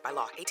where prohibited by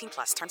law.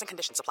 18+. Terms and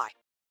conditions apply.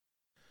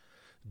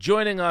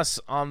 Joining us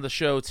on the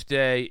show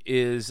today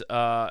is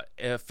a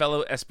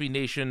fellow SB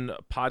Nation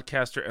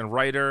podcaster and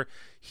writer.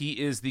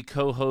 He is the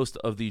co-host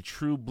of the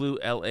True Blue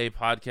LA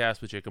podcast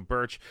with Jacob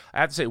Birch. I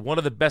have to say, one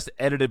of the best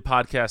edited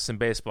podcasts in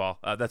baseball.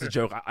 That's a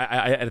joke.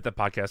 I edit the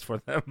podcast for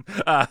them.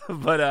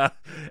 But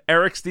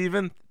Eric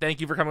Steven,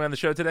 thank you for coming on the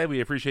show today. We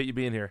appreciate you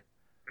being here.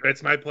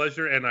 It's my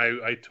pleasure, and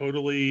I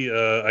totally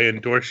I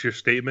endorse your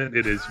statement.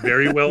 It is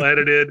very well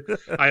edited.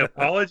 I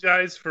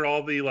apologize for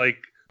all the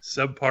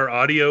subpar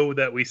audio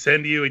that we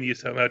send you, and you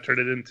somehow turn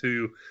it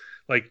into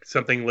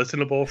something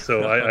listenable.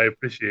 So I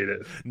appreciate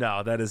it.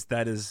 No, that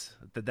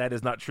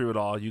is not true at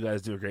all. You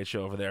guys do a great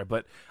show over there.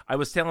 But I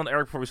was telling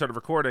Eric before we started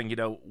recording,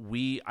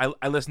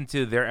 I listened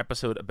to their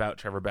episode about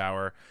Trevor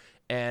Bauer,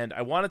 and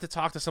I wanted to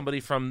talk to somebody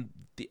from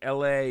the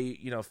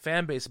LA,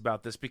 fan base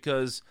about this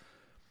because,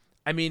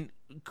 I mean,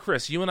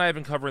 Chris, you and I have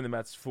been covering the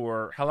Mets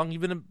for how long?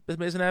 You've been at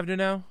Mason Avenue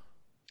now?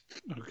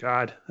 Oh,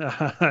 God.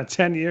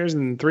 10 years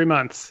and 3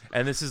 months.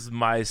 And this is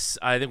I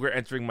think we're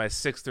entering my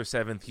 6th or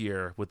 7th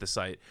year with the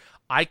site.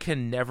 I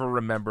can never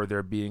remember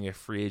there being a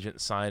free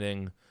agent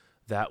signing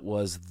that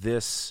was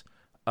this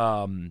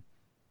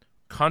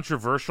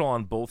controversial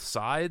on both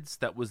sides.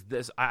 That was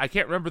this. I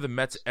can't remember the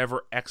Mets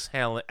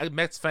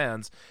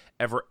fans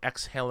ever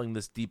exhaling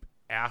this deep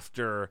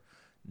after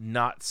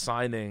not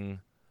signing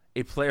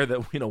a player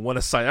that won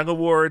a Cy Young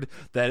Award,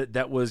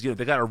 that was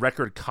they got a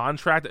record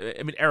contract.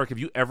 I mean, Eric, have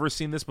you ever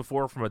seen this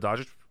before from a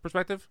Dodgers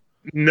perspective?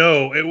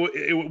 No, it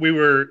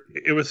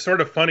was sort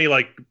of funny,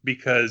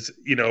 because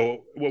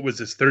what was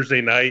this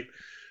Thursday night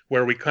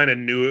where we kind of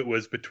knew it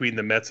was between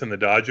the Mets and the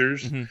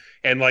Dodgers, mm-hmm.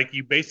 and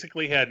you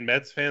basically had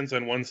Mets fans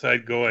on one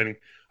side going,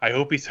 I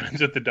hope he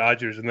signs with the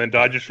Dodgers, and then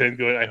Dodgers fans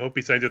going, I hope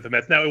he signs with the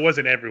Mets. Now, it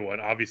wasn't everyone,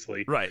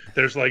 obviously. Right.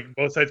 There's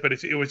both sides, but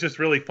it was just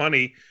really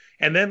funny.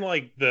 And then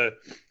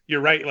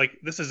you're right,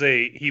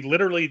 he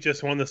literally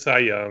just won the Cy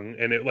Young,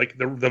 and it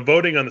the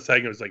voting on the Cy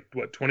Young was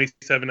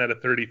 27 out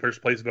of 30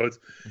 first place votes.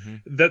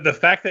 Mm-hmm. The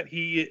fact that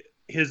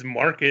his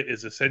market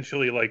is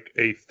essentially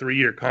a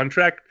 3-year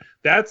contract,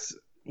 that's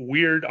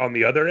weird on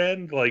the other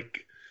end,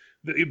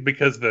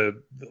 because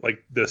the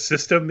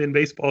system in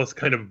baseball is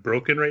kind of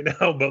broken right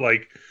now. But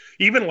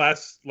even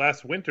last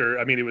winter,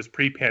 I mean, it was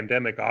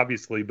pre-pandemic,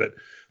 obviously, but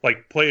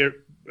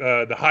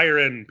the higher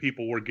end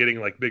people were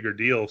getting bigger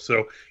deals.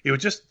 So it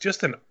was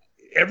just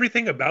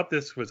everything about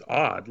this was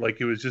odd.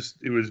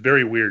 It was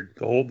very weird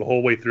the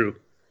whole way through.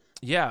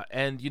 Yeah,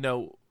 and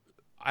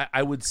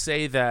I would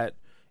say that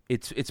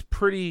it's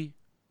pretty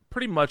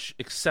much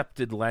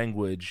accepted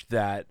language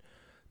that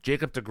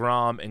Jacob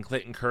deGrom and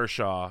Clayton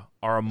Kershaw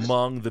are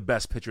among the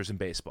best pitchers in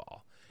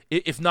baseball.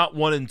 If not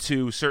 1 and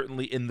 2,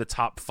 certainly in the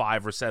top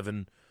 5 or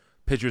 7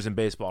 pitchers in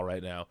baseball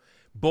right now.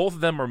 Both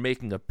of them are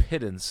making a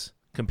pittance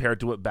compared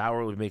to what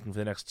Bauer will be making for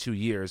the next 2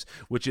 years,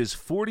 which is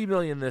 $40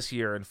 million this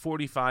year and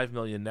 $45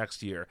 million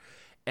next year.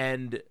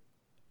 And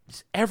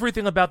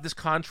everything about this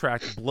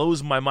contract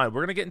blows my mind.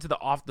 We're going to get into the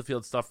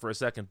off-the-field stuff for a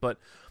second, but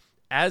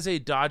as a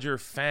Dodger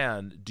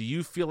fan, do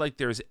you feel like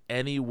there's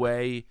any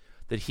way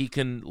that he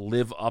can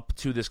live up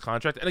to this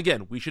contract? And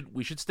again, we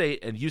should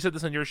state, and you said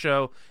this on your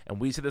show, and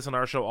we said this on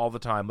our show all the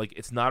time,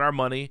 it's not our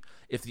money.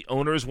 If the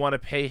owners want to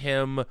pay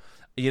him,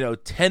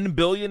 $10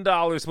 billion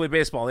to play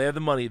baseball, they have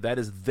the money, that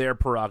is their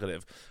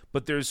prerogative.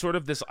 But there's sort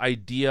of this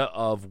idea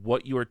of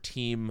what your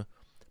team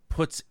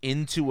puts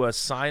into a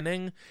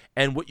signing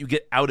and what you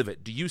get out of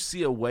it. Do you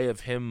see a way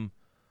of him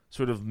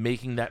sort of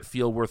making that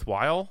feel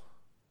worthwhile?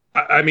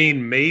 I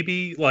mean,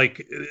 maybe,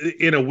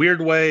 in a weird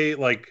way,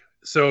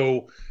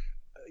 so...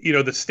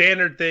 the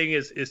standard thing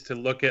is to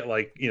look at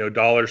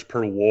dollars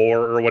per WAR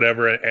or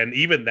whatever. And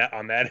even that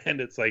on that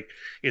end,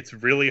 it's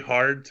really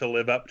hard to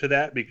live up to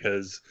that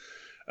because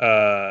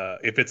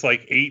if it's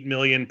 $8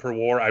 million per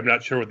WAR, I'm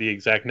not sure what the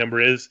exact number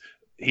is.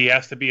 He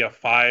has to be a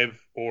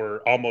 5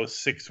 or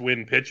almost 6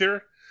 win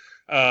pitcher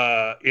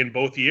in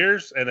both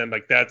years. And then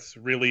that's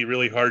really,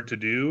 really hard to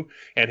do.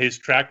 And his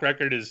track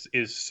record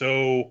is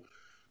so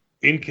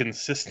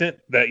inconsistent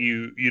that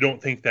you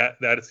don't think that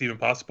it's even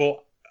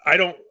possible. I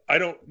don't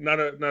not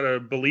a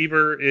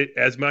believer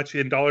as much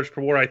in dollars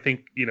per WAR. I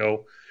think,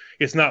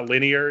 it's not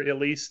linear at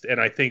least. And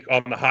I think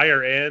on the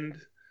higher end,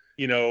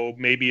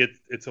 maybe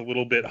it's a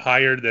little bit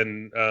higher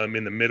than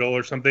in the middle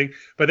or something.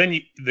 But then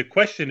the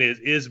question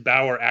is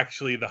Bauer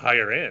actually the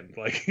higher end?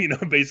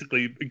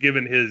 Basically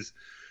given his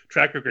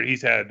track record,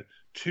 he's had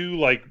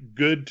 2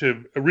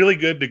 really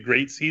good to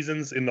great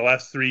seasons in the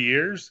last 3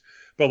 years.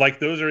 But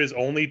those are his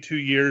only 2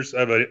 years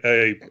of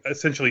a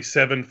essentially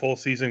 7 full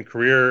season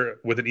career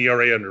with an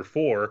ERA under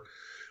 4.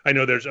 I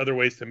know there's other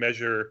ways to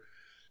measure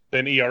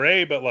than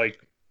ERA, but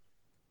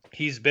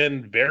he's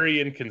been very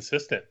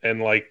inconsistent.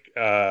 And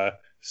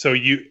so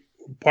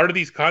part of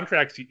these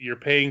contracts you're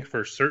paying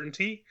for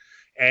certainty,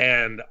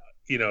 and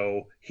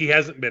he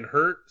hasn't been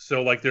hurt,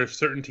 so like there's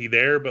certainty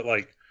there, but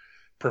like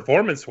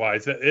performance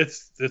wise,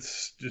 it's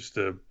just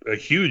a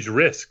huge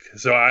risk.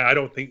 So I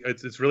don't think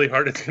it's really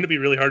hard. It's going to be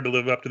really hard to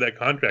live up to that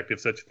contract if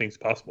such a thing's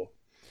possible.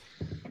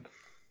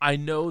 I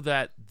know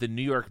that the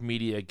New York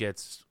media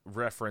gets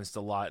referenced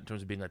a lot in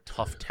terms of being a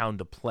tough town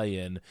to play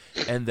in,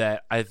 and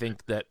that I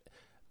think that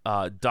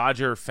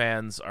Dodger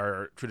fans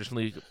are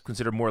traditionally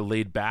considered more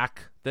laid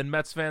back than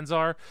Mets fans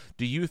are.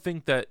 Do you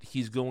think that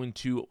he's going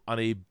to, on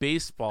a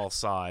baseball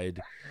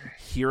side,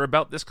 hear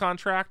about this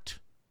contract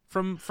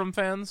from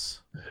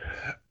fans?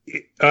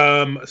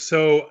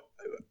 So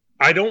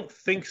I don't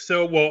think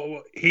so.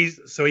 Well,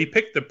 he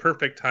picked the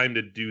perfect time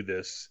to do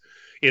this,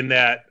 in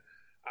that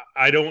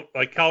I don't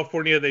like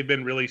California. They've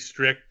been really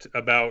strict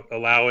about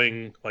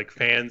allowing like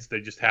fans. They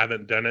just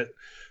haven't done it.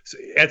 So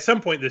at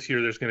some point this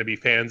year, there's going to be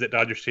fans at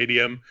Dodger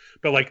Stadium,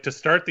 but like to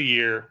start the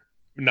year,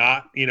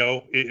 not,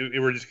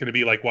 we're just going to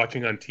be like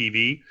watching on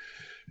TV.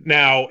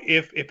 Now,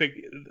 if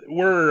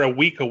we're a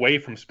week away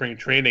from spring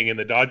training and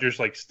the Dodgers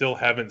like still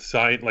haven't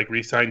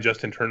re-signed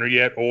Justin Turner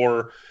yet,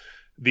 or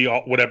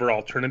whatever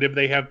alternative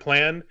they have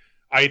planned,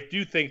 I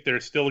do think they're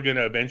still going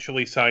to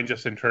eventually sign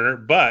Justin Turner.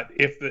 But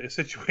if the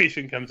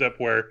situation comes up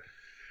where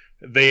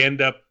they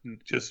end up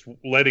just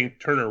letting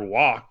Turner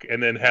walk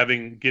and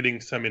then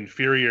getting some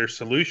inferior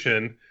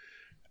solution,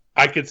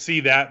 I could see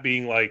that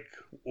being like,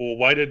 well,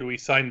 why did we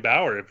sign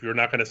Bauer if you're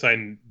not going to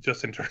sign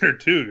Justin Turner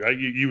too?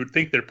 You would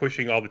think they're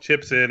pushing all the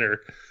chips in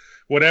or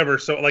whatever.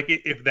 So like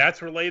if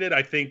that's related,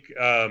 I think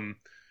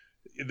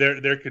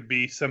there could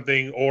be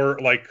something, or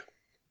like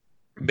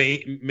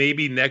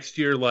maybe next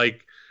year,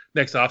 like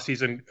next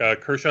offseason,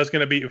 Kershaw's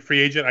going to be a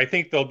free agent. I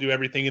think they'll do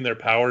everything in their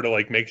power to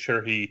like make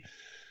sure he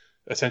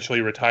essentially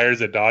retires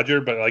a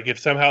Dodger. But like if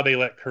somehow they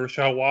let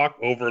Kershaw walk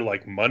over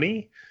like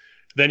money,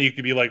 then you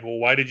could be like, well,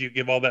 why did you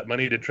give all that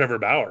money to Trevor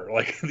Bauer?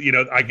 Like,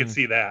 I could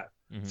see that.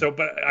 Mm-hmm. So,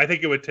 but I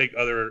think it would take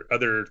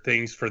other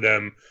things for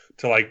them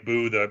to like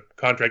boo the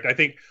contract. I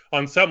think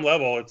on some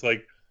level, it's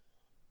like,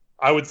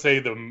 I would say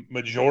the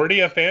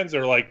majority of fans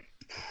are like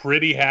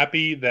pretty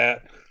happy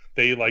that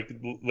they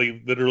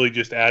literally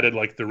just added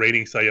like the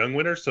reigning Cy Young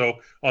winner. So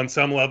on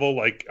some level,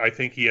 like I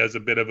think he has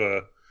a bit of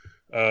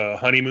a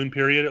honeymoon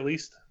period at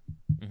least.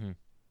 Mm-hmm.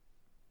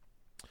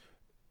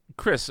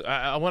 Chris,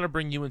 I want to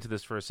bring you into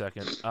this for a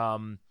second.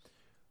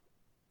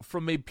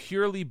 From a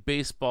purely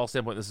baseball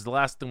standpoint, this is the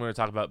last thing we're going to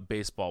talk about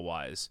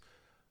baseball-wise.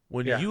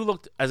 When you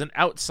looked as an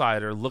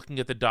outsider looking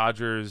at the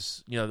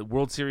Dodgers, the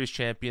World Series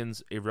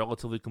champions, a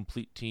relatively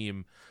complete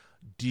team,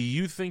 do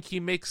you think he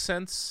makes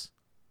sense?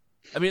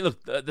 I mean,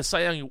 look, the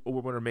Cy Young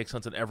winner makes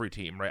sense on every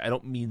team, right? I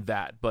don't mean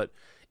that, but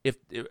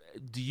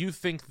do you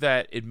think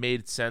that it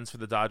made sense for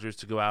the Dodgers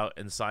to go out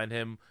and sign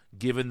him,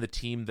 given the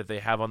team that they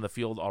have on the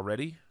field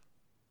already?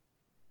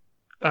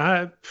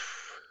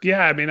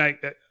 Yeah, I mean, I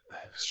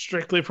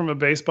strictly from a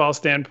baseball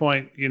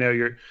standpoint,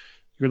 you're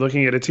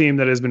looking at a team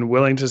that has been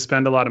willing to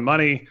spend a lot of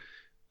money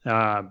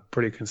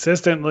pretty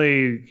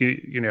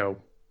consistently.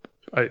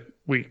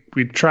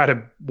 We try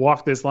to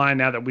walk this line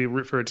now that we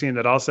root for a team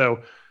that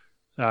also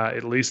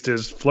at least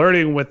is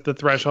flirting with the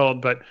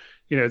threshold. But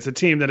it's a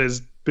team that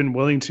has been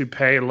willing to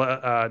pay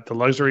the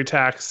luxury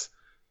tax,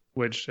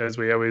 which, as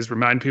we always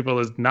remind people,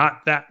 is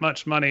not that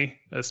much money,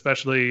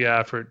 especially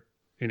for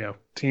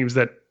teams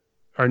that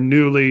are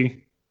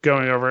newly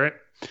going over it,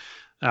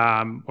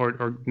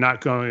 or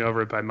not going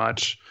over it by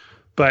much.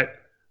 But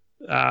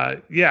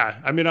yeah,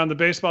 I mean, on the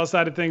baseball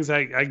side of things,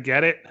 I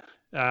get it.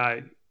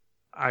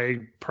 I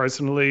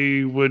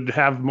personally would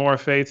have more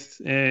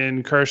faith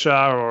in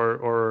Kershaw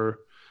or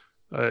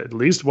at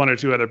least one or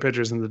two other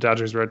pitchers in the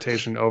Dodgers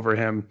rotation over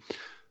him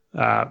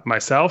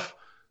myself.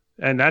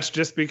 And that's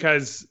just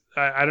because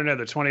I don't know,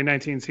 the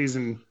 2019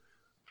 season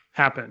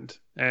happened,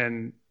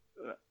 and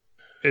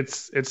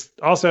it's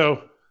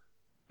also,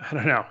 I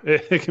don't know,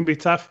 it can be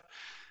tough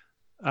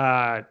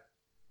to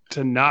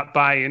not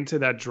buy into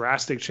that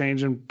drastic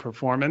change in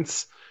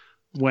performance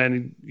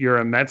when you're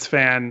a Mets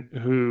fan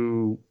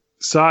who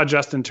saw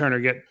Justin Turner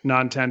get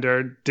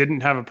non-tendered,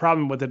 didn't have a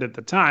problem with it at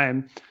the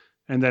time,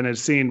 and then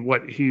has seen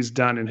what he's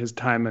done in his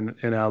time in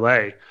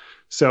LA.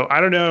 So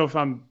I don't know if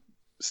I'm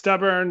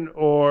stubborn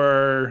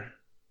or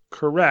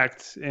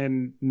correct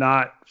in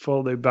not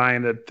fully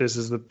buying that this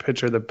is the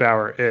pitcher that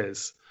Bauer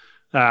is.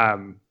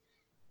 I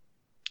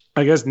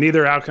guess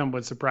neither outcome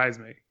would surprise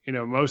me.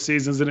 Most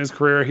seasons in his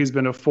career, he's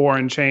been a 4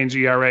 and change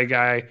ERA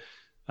guy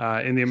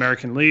in the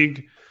American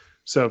League.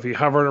 So if he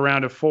hovered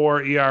around a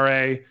 4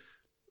 ERA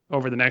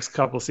over the next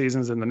couple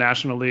seasons in the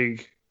National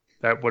League,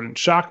 that wouldn't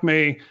shock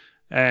me.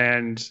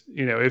 And,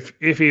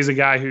 if he's a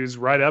guy who's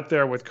right up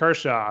there with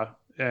Kershaw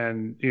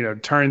and,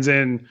 turns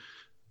in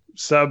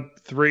sub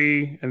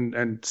 3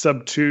 and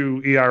sub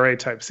 2 ERA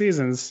type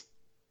seasons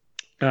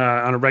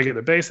on a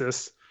regular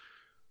basis,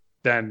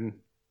 then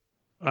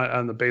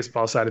on the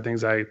baseball side of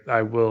things,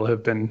 I will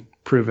have been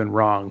proven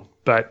wrong.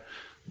 But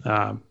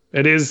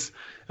it is,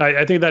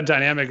 I think that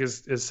dynamic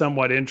is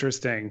somewhat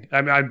interesting.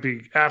 I mean, I'd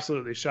be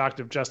absolutely shocked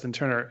if Justin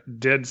Turner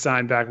did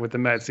sign back with the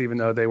Mets, even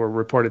though they were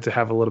reported to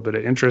have a little bit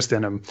of interest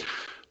in him.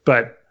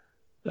 But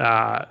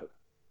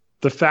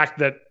the fact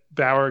that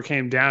Bauer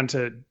came down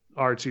to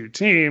our two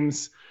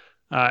teams,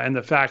 and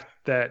the fact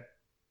that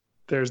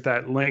there's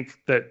that link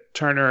that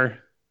Turner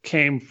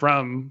came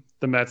from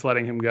the Mets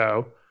letting him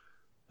go,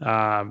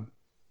 and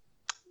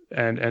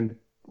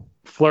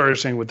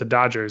flourishing with the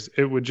Dodgers,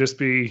 it would just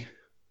be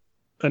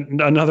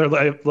another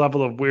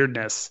level of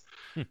weirdness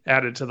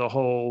added to the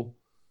whole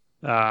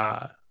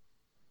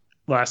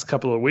last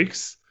couple of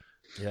weeks.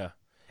 Yeah.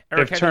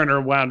 Eric, if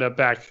Turner wound up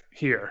back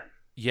here.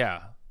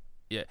 Yeah.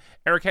 Yeah.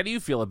 Eric, how do you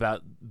feel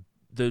about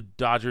the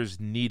Dodgers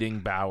needing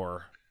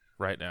Bauer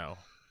right now?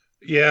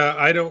 Yeah,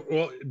 I don't.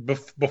 Well,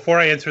 before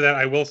I answer that,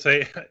 I will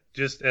say,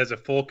 just as a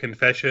full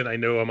confession, I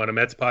know I'm on a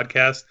Mets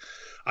podcast.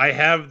 I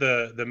have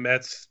the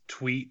Mets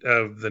tweet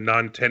of the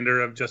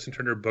non-tender of Justin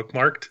Turner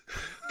bookmarked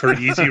for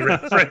easy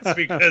reference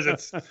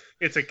because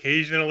it's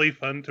occasionally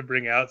fun to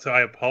bring out. So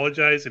I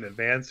apologize in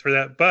advance for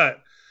that.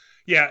 But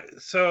yeah,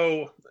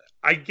 so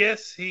I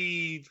guess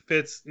he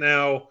fits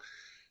now.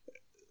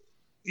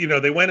 You know,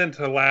 they went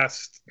into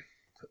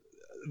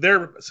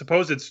their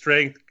supposed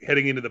strength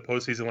heading into the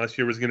postseason last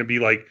year was going to be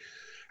like,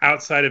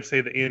 outside of,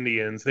 say, the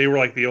Indians, they were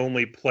like the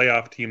only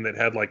playoff team that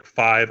had like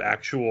 5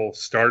 actual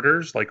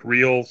starters, like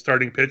real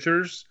starting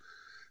pitchers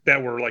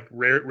that were like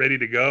ready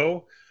to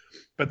go.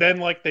 But then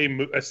like they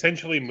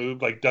essentially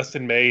moved like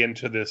Dustin May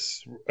into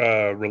this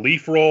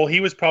relief role. He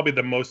was probably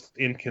the most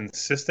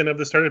inconsistent of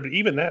the starters, but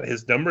even that,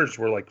 his numbers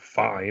were like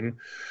fine.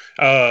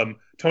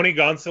 Tony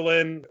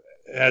Gonsolin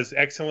has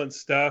excellent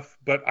stuff,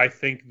 but I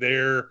think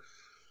they're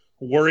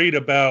worried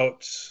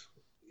about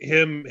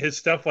his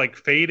stuff like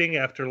fading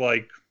after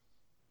like,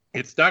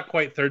 it's not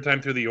quite third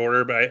time through the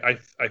order, but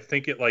I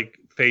think it like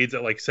fades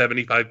at like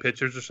 75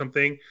 pitchers or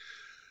something.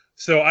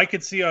 So I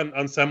could see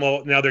on some,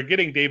 now they're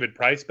getting David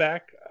Price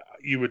back.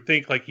 You would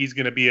think like he's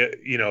going to be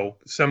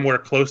somewhere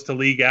close to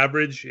league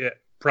average,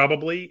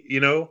 probably,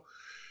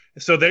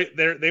 So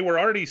they were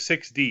already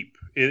 6 deep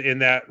in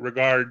that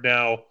regard.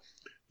 Now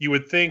you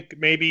would think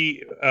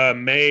maybe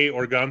May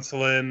or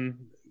Gonsolin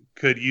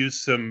could use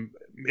some,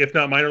 if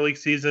not minor league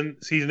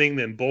seasoning,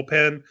 then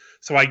bullpen.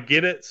 So I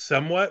get it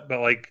somewhat,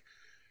 but like,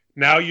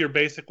 now you're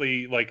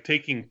basically like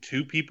taking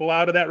 2 people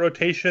out of that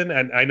rotation,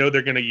 and I know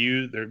they're going to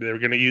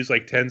use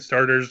like 10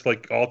 starters,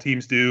 like all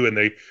teams do, and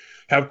they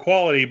have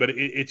quality, but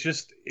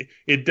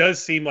it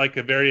does seem like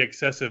a very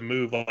excessive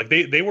move. Like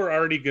they were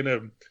already going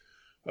to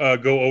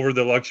go over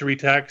the luxury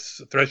tax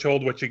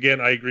threshold, which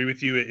again I agree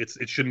with you,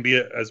 it shouldn't be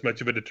as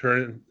much of a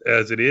deterrent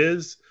as it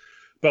is,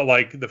 but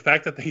like the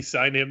fact that they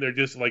signed him, they're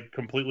just like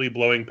completely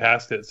blowing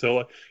past it.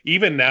 So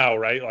even now,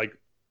 right, like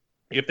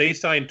if they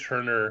sign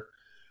Turner,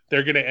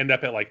 they're going to end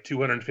up at like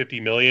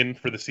 $250 million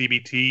for the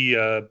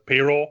CBT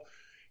payroll,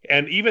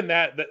 and even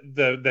that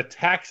the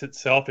tax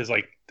itself is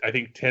like I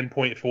think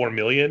 $10.4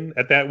 million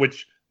at that.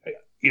 Which,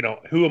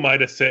 who am I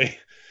to say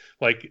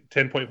like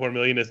 $10.4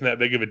 million isn't that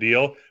big of a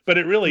deal? But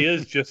it really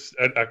is just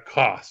a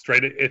cost,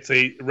 right? It's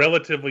a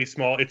relatively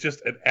small. It's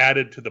just an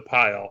added to the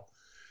pile.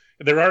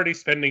 They're already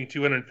spending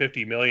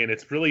 $250 million.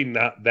 It's really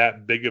not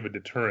that big of a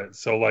deterrent.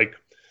 So like,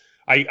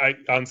 I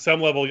on some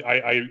level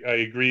I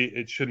agree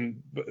it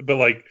shouldn't, but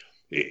like.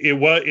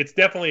 It's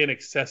definitely an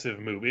excessive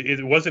move.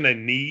 It wasn't a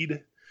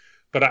need,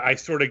 but I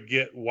sort of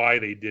get why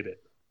they did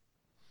it.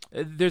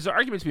 There's an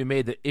argument to be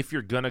made that if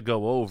you're going to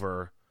go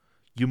over,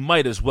 you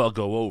might as well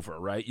go over,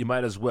 right? You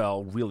might as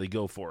well really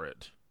go for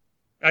it.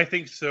 I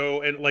think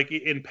so. And like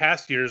in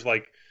past years,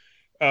 like,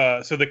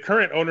 so the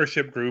current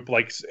ownership group,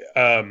 like,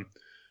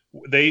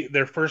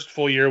 their first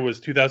full year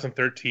was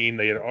 2013.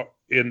 They had,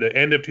 in the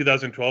end of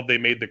 2012, they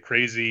made the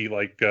crazy,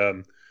 like,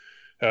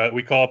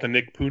 we call it the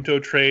Nick Punto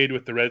trade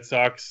with the Red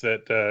Sox,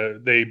 that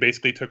they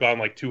basically took on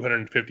like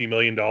 $250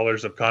 million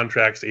of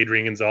contracts,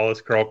 Adrian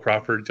Gonzalez, Carl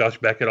Crawford, Josh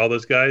Beckett, all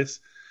those guys.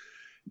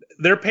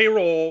 Their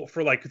payroll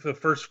for like the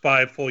first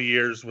 5 full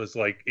years was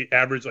like, it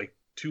averaged like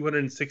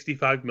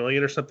 $265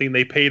 million or something.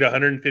 They paid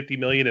 $150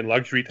 million in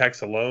luxury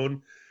tax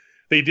alone.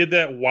 They did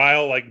that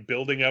while like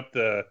building up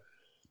the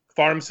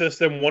farm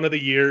system. One of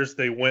the years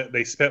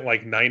they spent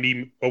like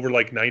 90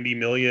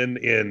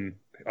 million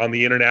on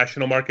the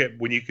international market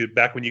when you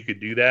could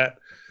do that.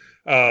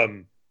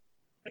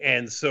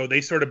 And so they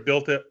sort of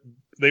built it.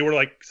 They were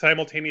like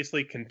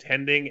simultaneously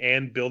contending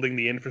and building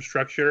the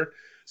infrastructure.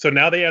 So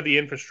now they have the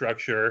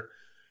infrastructure.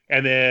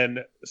 And then,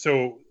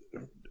 so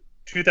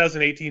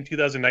 2018,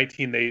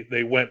 2019,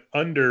 they went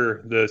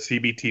under the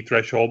CBT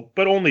threshold,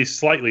 but only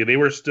slightly. They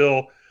were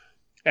still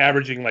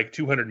averaging like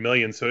 200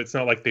 million. So it's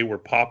not like they were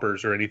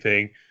paupers or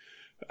anything.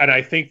 And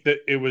I think that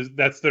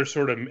that's their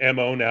sort of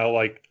MO now.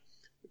 Like,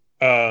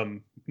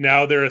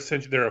 now they're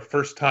a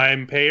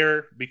first-time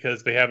payer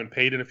because they haven't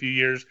paid in a few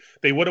years.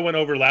 They would have went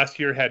over last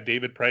year had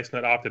David Price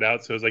not opted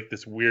out, so it was like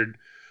this weird,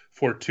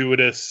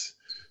 fortuitous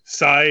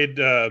side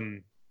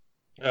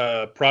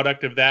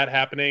product of that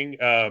happening.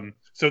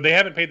 So they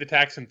haven't paid the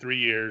tax in 3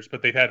 years,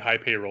 but they've had high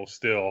payroll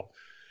still.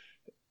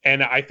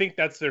 And I think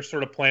that's their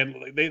sort of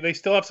plan. They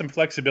still have some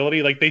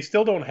flexibility. Like they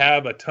still don't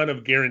have a ton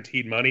of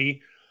guaranteed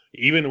money,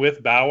 even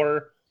with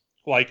Bauer.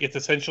 like it's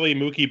essentially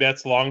Mookie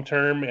Betts long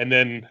term, and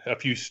then a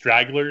few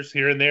stragglers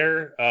here and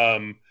there.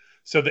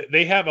 So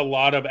they have a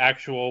lot of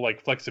actual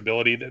like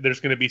flexibility. There's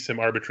going to be some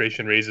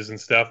arbitration raises and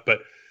stuff, but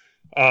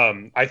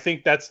I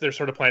think that's their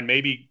sort of plan.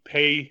 Maybe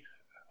pay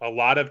a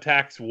lot of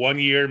tax 1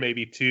 year,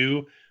 maybe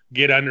 2,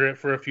 get under it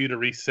for a few to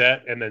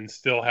reset, and then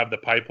still have the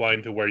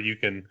pipeline to where you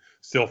can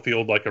still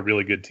field like a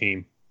really good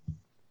team.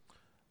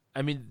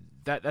 I mean,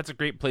 that's a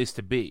great place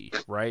to be,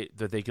 right?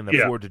 That they can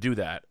afford to do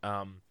that.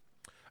 All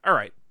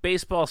right,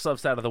 baseball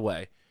stuff's out of the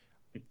way.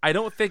 I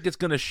don't think it's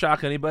going to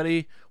shock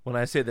anybody when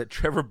I say that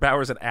Trevor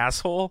Bauer's an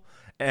asshole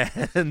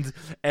and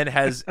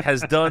has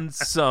done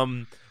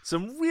some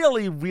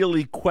really,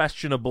 really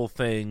questionable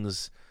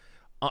things,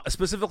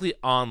 specifically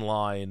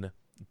online,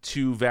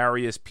 to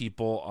various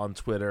people on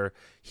Twitter.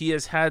 He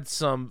has had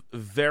some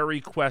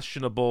very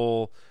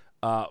questionable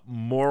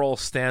moral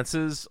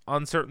stances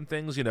on certain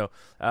things. You know,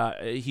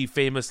 he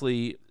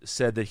famously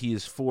said that he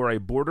is for a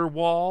border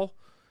wall.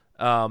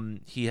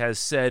 He has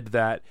said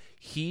that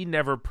he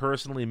never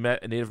personally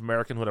met a Native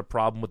American who had a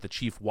problem with the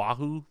Chief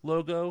Wahoo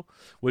logo,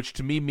 which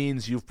to me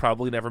means you've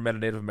probably never met a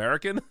Native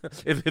American,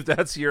 if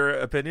that's your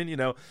opinion. You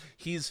know,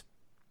 he's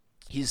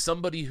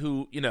somebody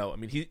who, you know, I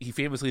mean, he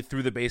famously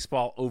threw the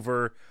baseball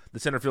over the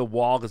center field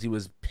wall because he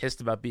was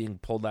pissed about being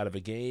pulled out of a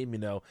game. You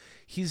know,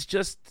 he's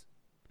just...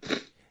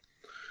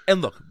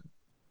 And look,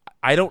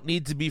 I don't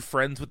need to be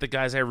friends with the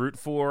guys I root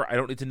for. I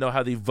don't need to know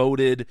how they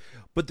voted.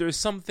 But there's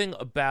something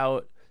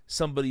about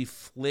somebody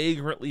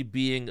flagrantly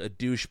being a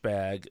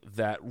douchebag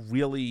that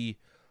really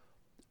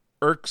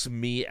irks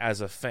me as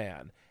a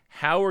fan.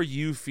 How are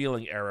you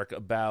feeling, Eric,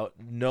 about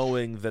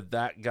knowing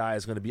that guy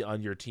is going to be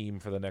on your team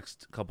for the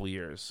next couple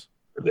years?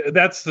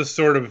 That's the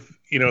sort of,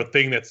 you know,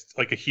 thing that's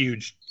like a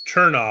huge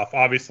turnoff,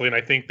 obviously, and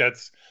I think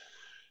that's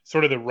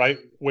sort of the right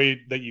way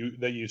that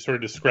you sort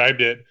of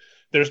described it.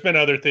 There's been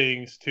other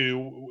things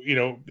too, you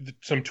know,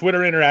 some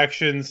Twitter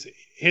interactions.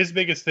 His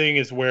biggest thing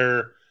is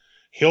where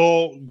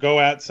he'll go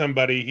at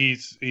somebody.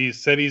 He's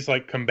said he's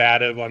like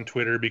combative on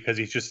Twitter because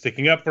he's just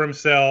sticking up for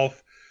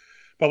himself.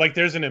 But like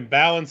there's an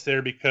imbalance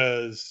there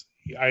because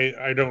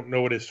I don't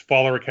know what his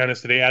follower count is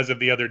today. As of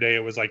the other day,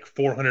 it was like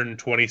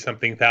 420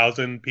 something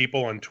thousand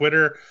people on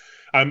Twitter.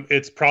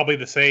 It's probably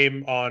the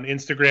same on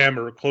Instagram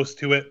or close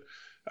to it.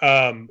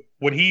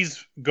 When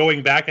he's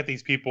going back at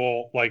these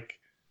people, like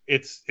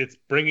it's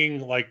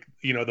bringing like,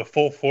 you know, the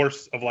full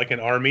force of like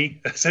an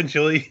army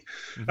essentially,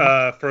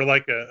 for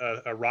like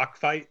a rock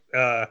fight.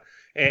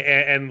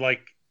 And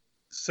like,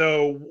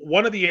 so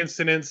one of the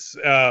incidents,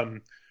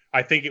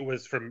 I think it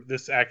was from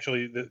this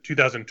actually the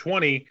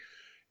 2020,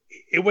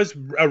 it was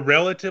a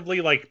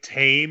relatively like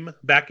tame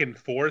back and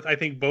forth. I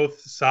think both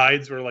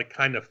sides were like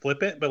kind of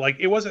flippant, but like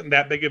it wasn't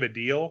that big of a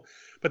deal.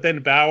 But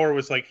then Bauer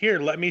was like, here,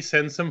 let me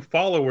send some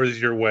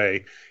followers your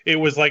way. It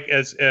was like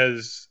as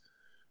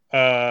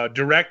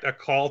direct a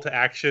call to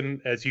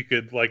action as you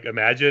could like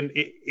imagine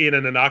in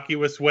an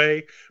innocuous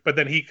way. But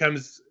then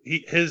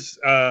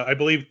I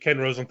believe Ken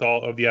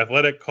Rosenthal of The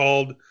Athletic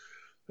called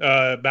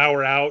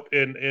Bauer out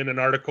in an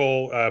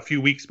article a few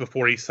weeks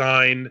before he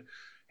signed,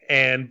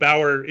 and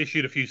Bauer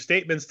issued a few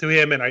statements to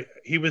him, and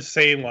he was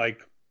saying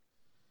like,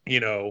 you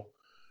know,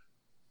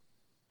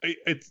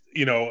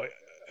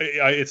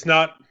 it's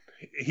not,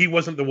 he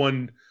wasn't the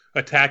one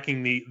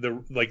attacking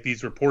the like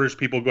these reporters.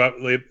 People go out.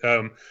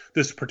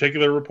 This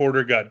particular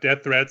reporter got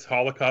death threats,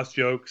 Holocaust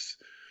jokes,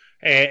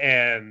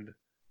 and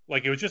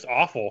like it was just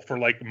awful for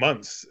like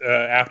months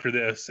after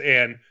this.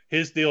 And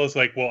his deal is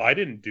like, well, I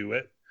didn't do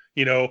it,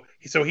 you know.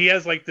 So he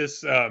has like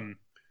this, I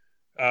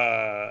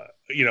may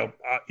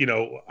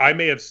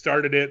have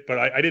started it, but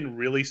I didn't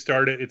really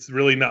start it. It's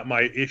really not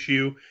my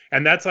issue,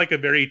 and that's like a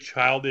very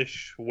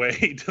childish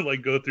way to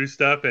like go through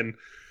stuff, and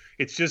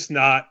it's just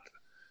not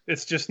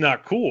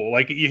cool.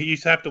 Like you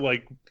just have to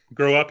like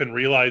grow up and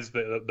realize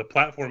the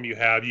platform you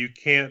have. You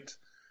can't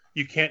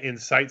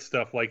incite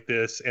stuff like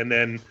this and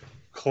then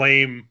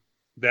claim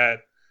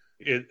that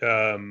it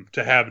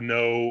to have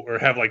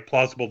have like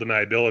plausible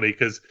deniability,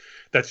 because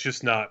that's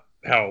just not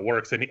how it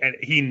works. And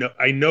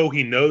I know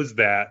he knows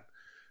that,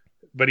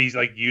 but he's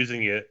like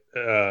using it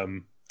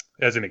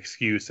as an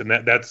excuse, and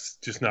that's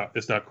just not,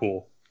 it's not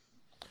cool.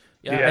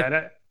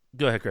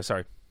 Go ahead, Chris.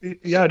 Sorry.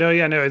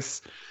 No.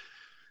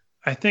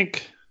 I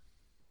think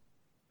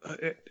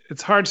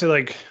it's hard to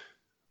like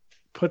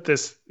put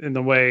this in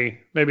the way.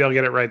 Maybe I'll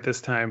get it right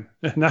this time.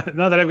 not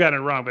that I've gotten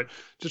it wrong, but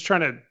just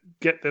trying to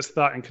get this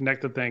thought and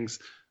connect the things.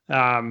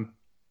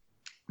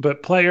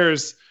 But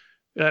players,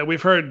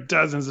 we've heard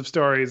dozens of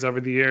stories over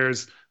the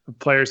years of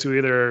players who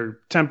either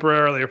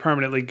temporarily or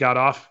permanently got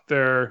off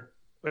their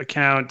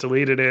account,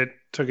 deleted it,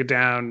 took it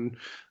down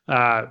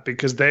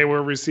because they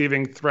were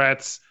receiving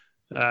threats.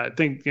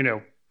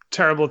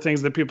 Terrible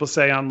things that people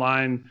say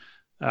online.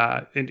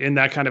 In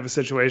that kind of a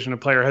situation, a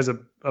player has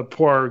a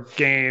poor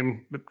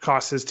game, it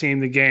costs his team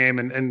the game,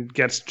 and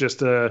gets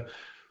just a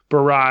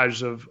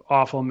barrage of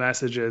awful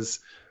messages.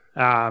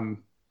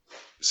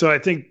 So I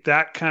think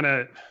that kind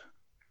of,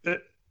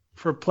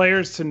 for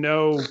players to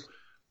know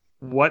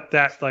what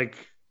that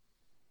like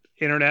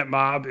internet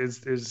mob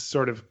is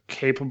sort of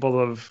capable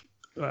of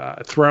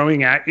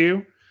throwing at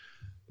you.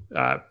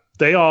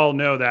 They all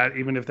know that,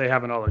 even if they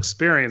haven't all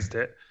experienced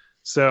it.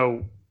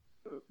 So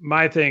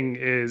my thing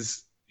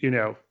is,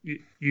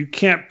 you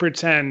can't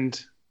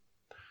pretend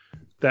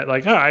that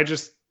like, oh, I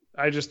just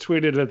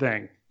tweeted a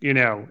thing,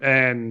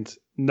 and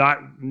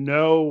not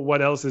know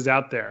what else is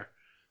out there.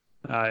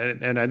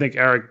 And I think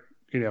Eric,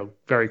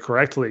 very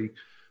correctly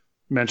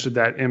mentioned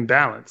that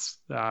imbalance.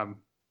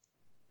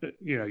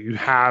 You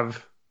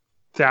have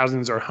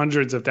thousands or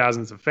hundreds of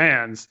thousands of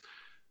fans.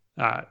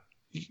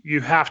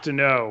 You have to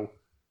know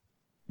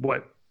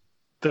what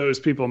those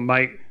people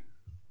might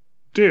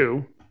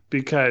do,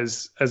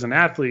 because as an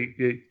athlete,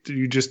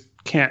 you just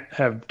can't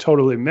have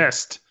totally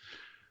missed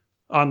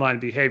online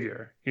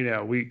behavior.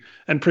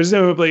 And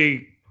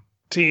presumably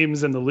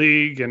teams in the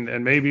league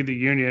and maybe the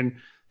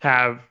union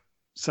have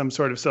some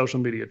sort of social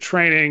media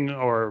training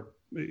or,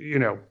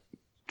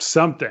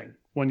 something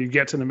when you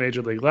get to the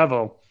major league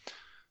level,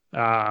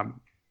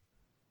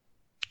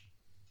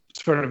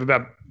 sort of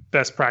about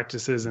best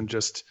practices and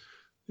just,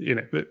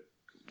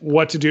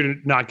 what to do to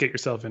not get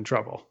yourself in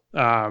trouble.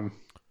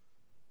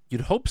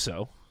 You'd hope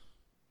so.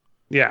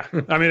 Yeah.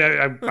 I mean,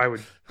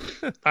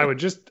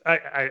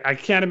 I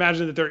can't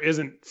imagine that there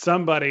isn't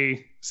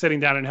somebody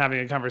sitting down and having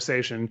a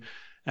conversation.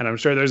 And I'm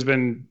sure there's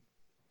been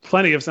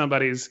plenty of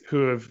somebodies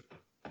who have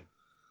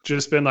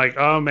just been like,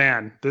 oh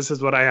man, this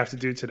is what I have to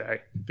do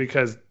today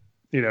because,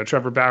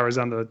 Trevor Bauer is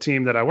on the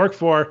team that I work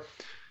for,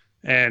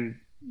 and,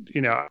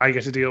 I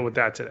get to deal with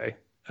that today.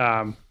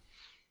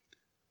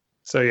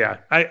 So yeah,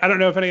 I don't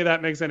know if any of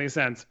that makes any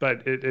sense,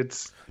 but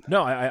it's.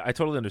 No, I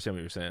totally understand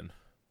what you're saying.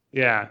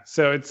 Yeah.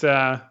 So it's,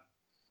 I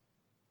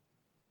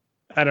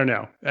don't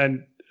know.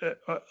 And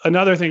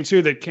another thing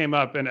too that came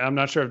up, and I'm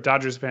not sure if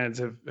Dodgers fans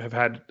have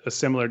had a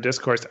similar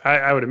discourse.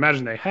 I would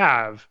imagine they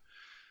have,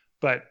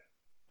 but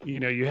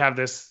you have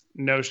this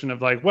notion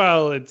of like,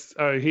 well, it's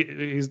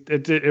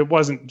it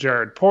wasn't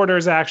Jared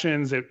Porter's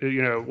actions.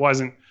 It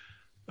wasn't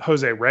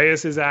Jose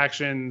Reyes's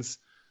actions.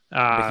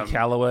 Mickey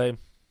Callaway.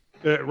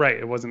 Right.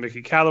 It wasn't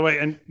Mickey Callaway.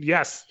 And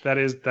yes, that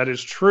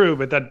is true,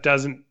 but that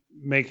doesn't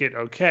make it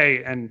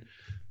okay. And,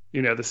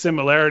 the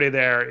similarity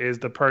there is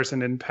the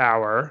person in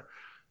power,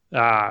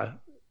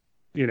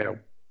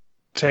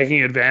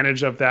 taking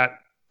advantage of that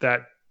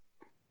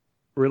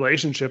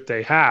relationship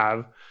they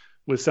have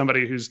with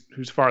somebody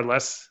who's far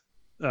less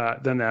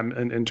than them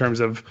in terms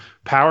of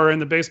power in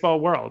the baseball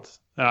world.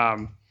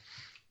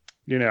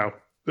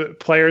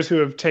 Players who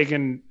have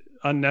taken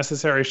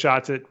unnecessary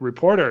shots at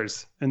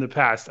reporters in the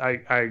past,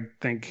 I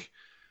think,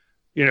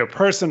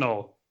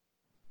 personal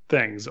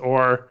things,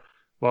 or,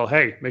 well,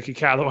 hey, Mickey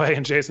Callaway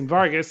and Jason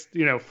Vargas,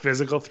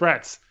 physical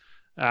threats,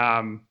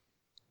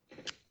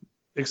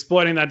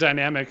 exploiting that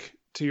dynamic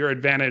to your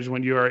advantage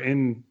when you are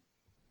in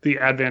the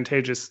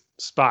advantageous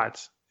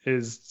spot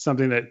is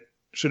something that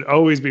should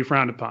always be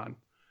frowned upon.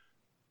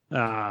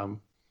 And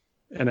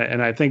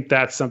I think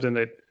that's something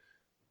that,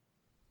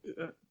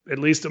 at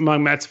least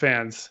among Mets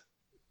fans,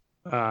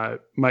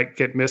 might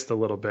get missed a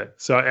little bit.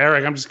 So,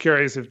 Eric, I'm just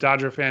curious if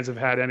Dodger fans have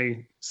had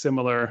any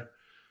similar,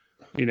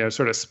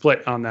 sort of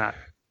split on that.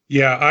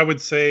 Yeah, I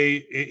would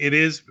say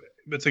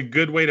it's a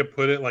good way to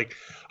put it. Like,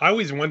 I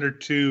always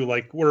wondered too,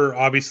 like, we're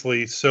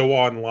obviously so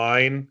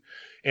online,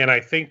 and I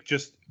think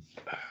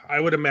I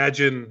would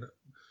imagine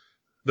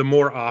the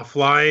more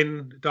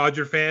offline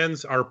Dodger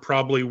fans are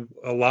probably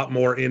a lot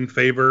more in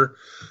favor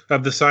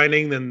of the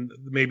signing than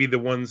maybe the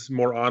ones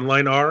more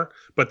online are.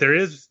 But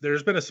there's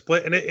been a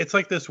split, and it's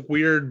like this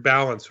weird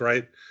balance,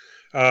 right?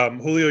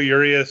 Julio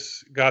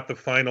Urias got the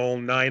final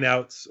 9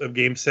 outs of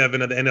Game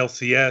 7 of the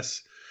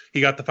NLCS. He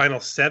got the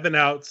final 7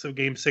 outs of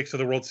Game 6 of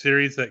the World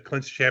Series that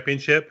clinched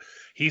championship.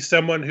 He's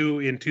someone who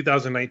in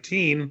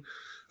 2019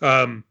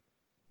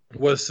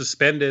 was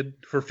suspended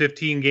for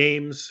 15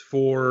 games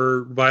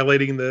for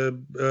violating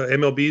the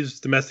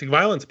MLB's domestic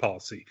violence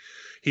policy.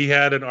 He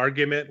had an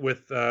argument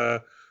with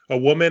a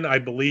woman. I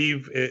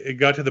believe it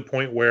got to the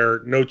point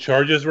where no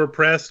charges were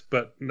pressed,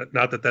 but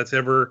not that that's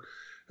ever,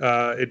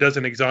 it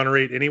doesn't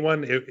exonerate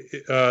anyone.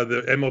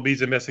 The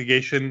MLB's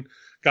investigation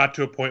got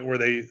to a point where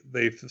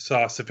they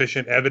saw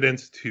sufficient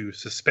evidence to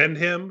suspend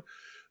him.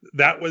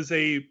 That's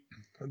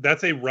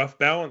a rough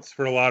balance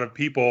for a lot of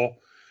people.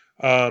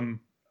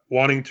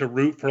 Wanting to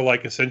root for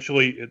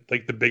essentially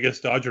the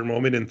biggest Dodger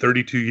moment in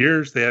 32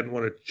 years. They hadn't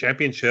won a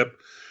championship,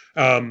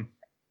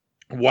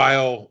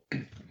 while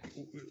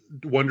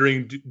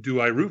wondering, do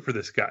I root for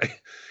this guy?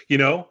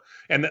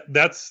 And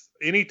that's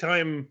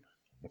anytime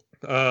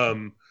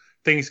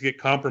things get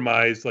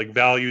compromised, like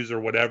values or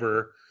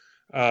whatever,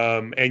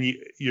 and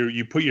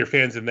you put your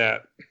fans in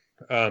that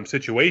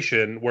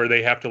situation where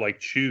they have to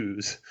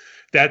choose.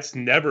 That's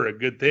never a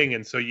good thing.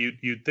 And so you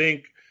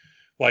think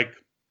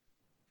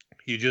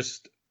you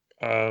just.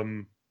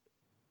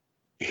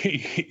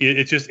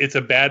 It's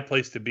a bad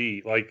place to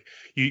be.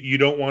 You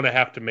don't want to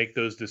have to make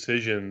those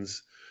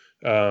decisions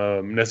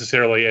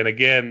necessarily. And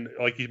again,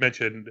 like you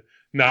mentioned,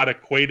 not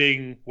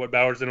equating what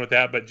Bauer's done with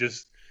that, but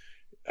just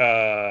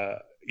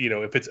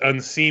if it's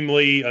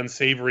unseemly,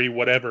 unsavory,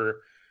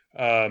 whatever,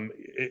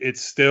 it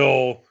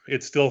still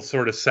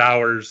sort of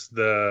sours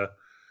the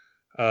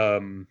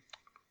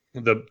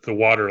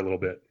water a little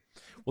bit.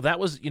 Well, that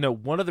was,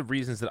 one of the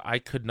reasons that I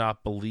could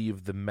not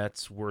believe the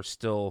Mets were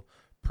still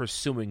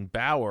pursuing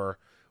Bauer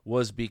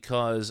was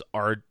because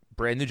our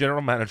brand new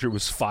general manager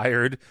was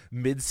fired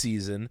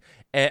mid-season,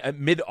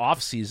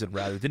 mid-off-season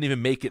rather, didn't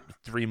even make it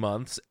 3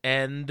 months,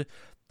 and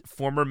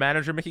former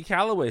manager Mickey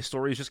Callaway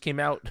stories just came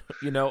out,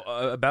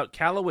 about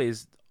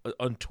Callaway's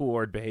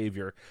untoward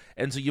behavior.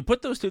 And so you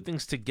put those two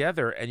things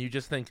together and you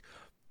just think,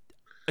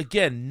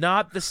 again,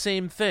 not the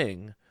same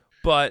thing,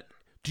 but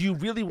do you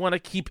really want to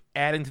keep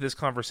adding to this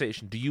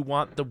conversation? Do you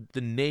want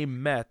the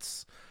name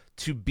Mets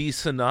to be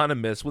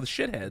synonymous with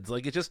shitheads?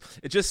 Like it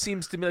just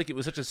seems to me like it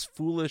was such a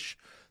foolish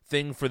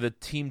thing for the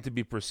team to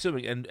be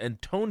pursuing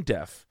and tone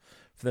deaf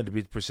for them to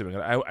be pursuing.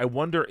 I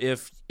wonder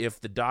if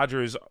the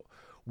Dodgers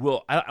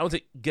will. I don't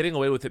think getting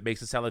away with it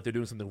makes it sound like they're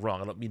doing something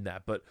wrong. I don't mean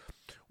that, but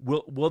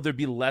will there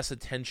be less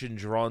attention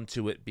drawn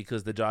to it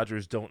because the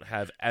Dodgers don't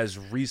have as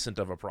recent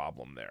of a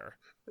problem there?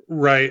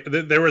 Right.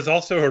 There was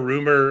also a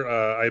rumor,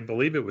 I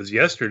believe it was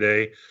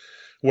yesterday,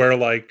 where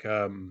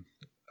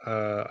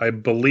I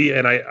believe,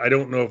 and I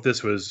don't know if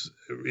this was,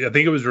 I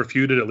think it was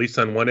refuted at least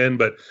on one end,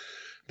 but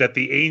that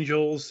the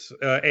Angels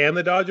and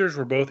the Dodgers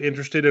were both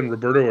interested in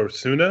Roberto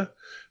Osuna,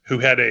 who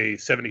had a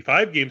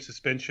 75-game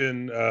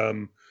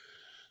suspension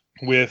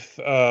with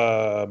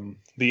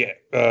the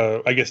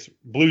I guess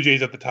Blue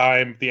Jays at the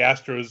time. The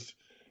Astros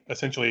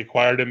essentially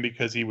acquired him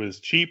because he was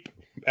cheap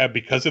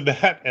because of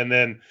that. And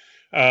then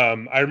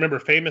I remember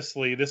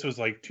famously, this was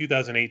like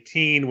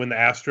 2018 when the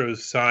Astros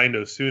signed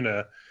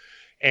Osuna,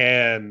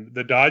 and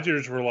the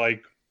Dodgers were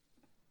like,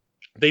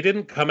 they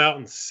didn't come out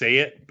and say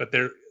it, but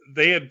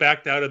they had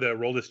backed out of the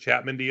Aroldis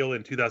Chapman deal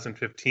in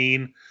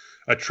 2015,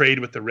 a trade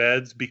with the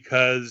Reds,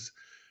 because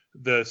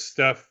the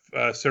stuff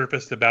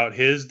surfaced about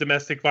his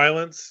domestic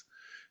violence.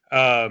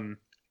 And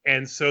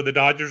so the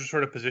Dodgers are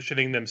sort of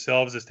positioning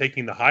themselves as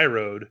taking the high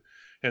road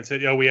and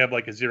said, we have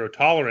like a zero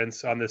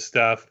tolerance on this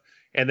stuff.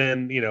 And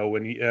then,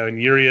 when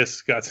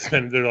Urias got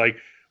suspended, they're like,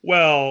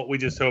 well, we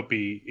just hope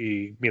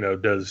he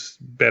does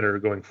better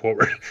going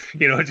forward.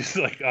 Just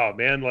like, oh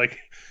man,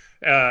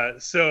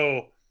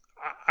 so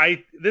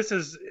this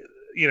is,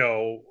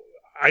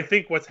 I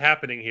think what's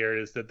happening here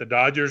is that the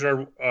Dodgers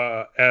are,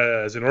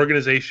 as an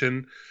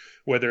organization,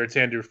 whether it's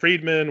Andrew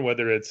Friedman,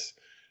 whether it's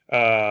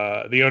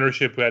the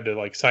ownership who had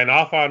to sign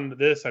off on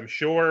this, I'm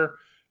sure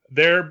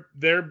they're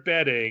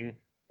betting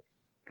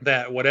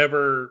that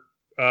whatever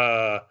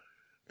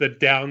the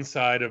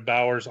downside of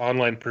Bauer's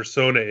online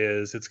persona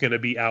is, it's going to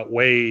be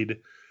outweighed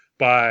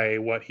by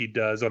what he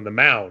does on the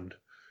mound.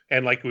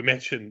 And like we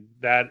mentioned,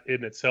 that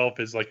in itself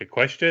is like a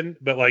question,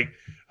 but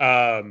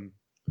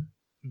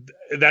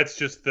that's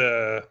just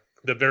the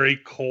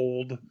very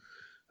cold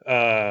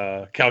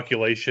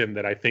calculation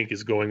that I think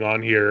is going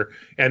on here.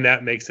 And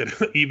that makes it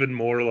even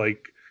more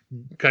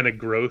kind of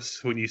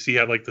gross when you see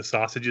how the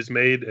sausage is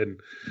made.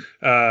 And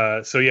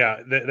so,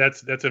 yeah,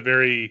 that's a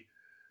very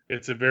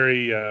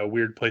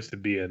weird place to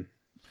be in.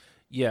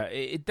 Yeah,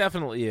 it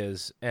definitely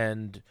is.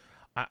 And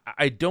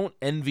I don't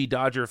envy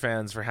Dodger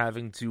fans for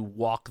having to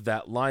walk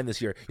that line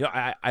this year.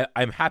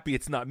 I'm happy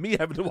it's not me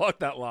having to walk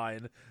that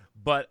line.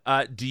 But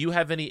do you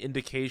have any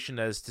indication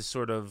as to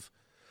sort of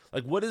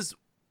what is?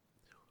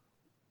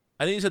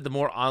 I think you said the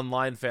more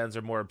online fans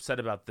are more upset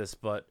about this,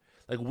 but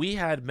we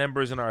had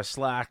members in our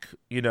Slack,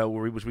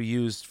 which we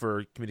used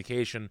for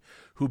communication,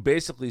 who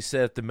basically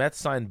said if the Mets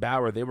signed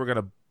Bauer, they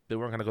weren't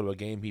gonna go to a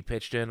game he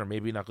pitched in, or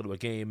maybe not go to a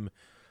game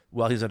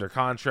while he's under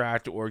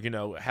contract, or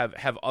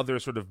have other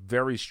sort of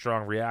very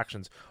strong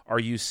reactions. Are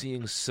you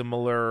seeing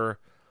similar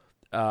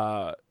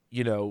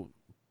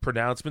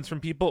pronouncements from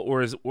people,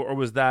 or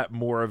was that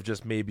more of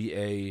just maybe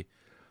a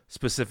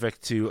specific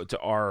to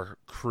our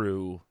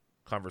crew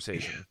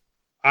conversation?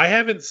 I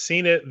haven't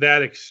seen it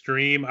that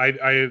extreme. I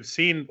have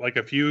seen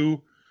a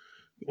few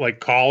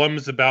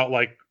columns about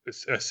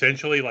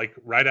essentially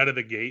right out of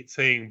the gate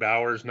saying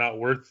Bauer's not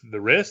worth the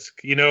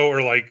risk,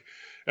 or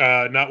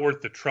not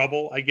worth the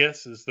trouble, I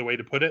guess is the way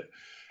to put it,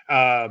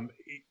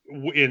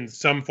 in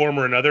some form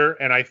or another.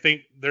 And I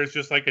think there's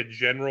just a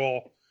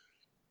general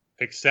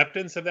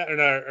acceptance of that,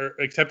 or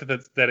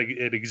acceptance that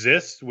it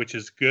exists, which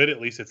is good.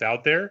 At least it's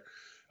out there.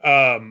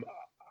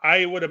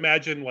 I would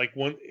imagine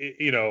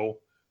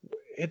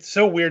it's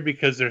so weird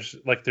because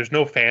there's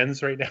no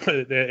fans right now,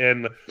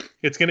 and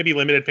it's going to be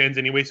limited fans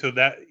anyway, so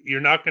that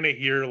you're not going to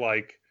hear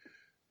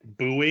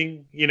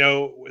booing,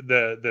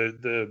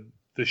 the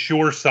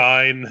sure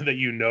sign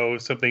that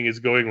something is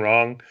going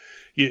wrong.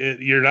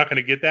 You're not going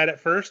to get that at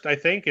first. I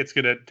think it's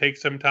going to take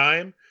some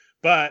time,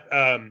 but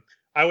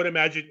I would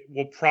imagine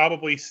we'll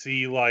probably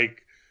see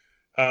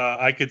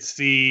I could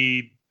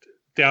see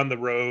down the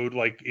road,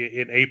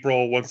 in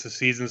April, once the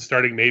season's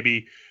starting,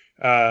 maybe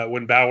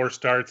when Bauer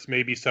starts,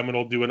 maybe someone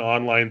will do an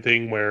online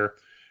thing where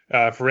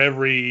for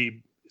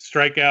every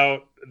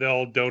strikeout,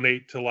 they'll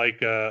donate to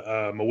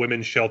a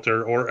women's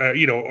shelter,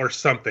 or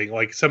something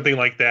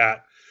like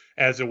that,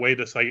 as a way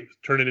to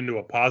turn it into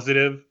a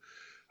positive.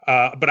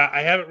 But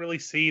I haven't really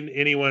seen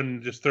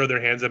anyone just throw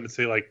their hands up and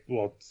say like,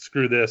 well,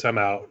 screw this, I'm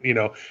out.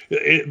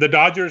 The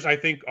Dodgers, I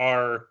think,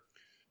 are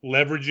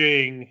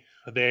leveraging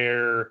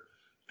their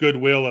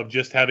goodwill of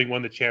just having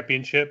won the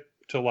championship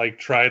to like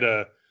try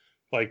to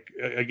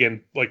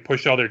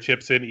push all their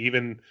chips in,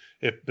 even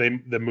if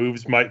the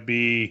moves might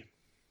be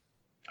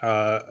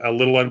a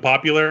little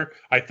unpopular.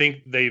 I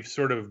think they've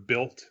sort of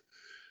built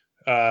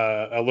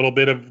a little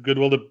bit of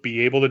goodwill to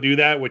be able to do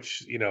that,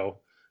 which,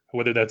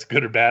 whether that's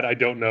good or bad, I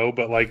don't know.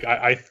 But like,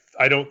 I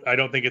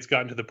don't think it's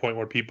gotten to the point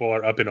where people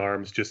are up in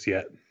arms just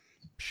yet.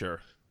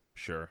 Sure.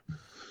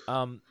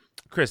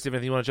 Chris, do you have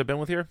anything you want to jump in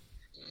with here?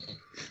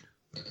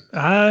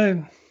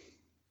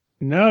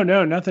 No,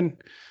 nothing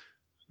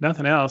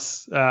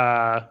else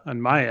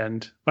on my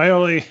end. My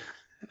only,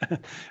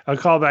 I'll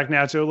call back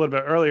now to a little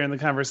bit earlier in the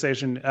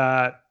conversation.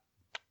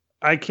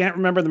 I can't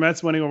remember the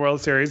Mets winning a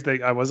World Series.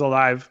 I was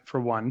alive for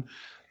one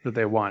that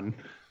they won.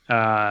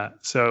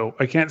 So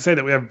I can't say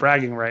that we have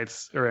bragging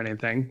rights or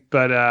anything,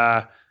 but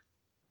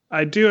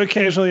I do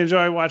occasionally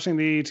enjoy watching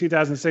the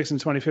 2006 and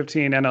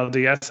 2015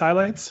 NLDS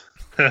highlights.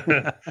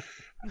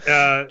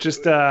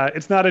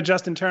 It's not a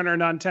Justin Turner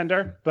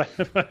non-tender, but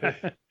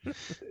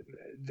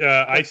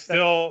I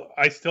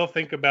still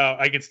think about,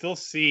 I can still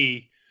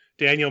see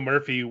Daniel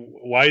Murphy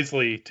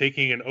wisely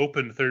taking an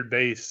open third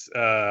base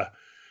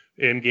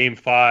in Game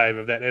 5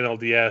 of that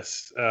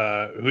NLDS,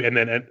 and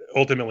then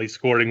ultimately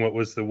scoring what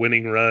was the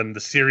winning run,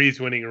 the series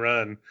winning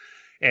run.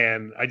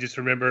 And I just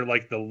remember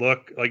like the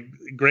look, like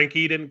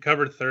Greinke didn't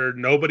cover third,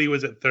 nobody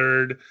was at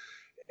third.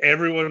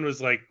 Everyone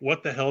was like,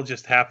 what the hell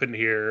just happened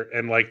here?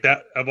 And like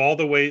that, of all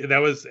the way, that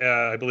was,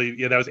 I believe,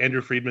 that was Andrew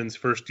Friedman's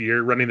first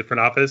year running the front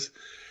office.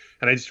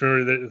 And I just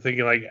remember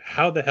thinking like,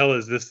 how the hell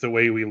is this the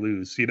way we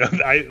lose?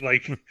 I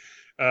like,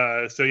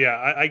 so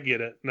yeah, I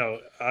get it. No,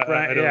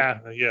 I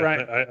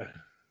don't.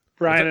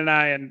 Brian and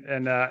I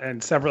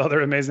and several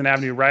other Amazing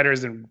Avenue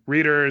writers and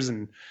readers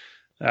and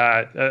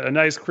a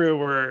nice crew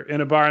were in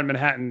a bar in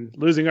Manhattan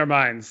losing our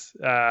minds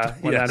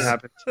when that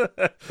happened.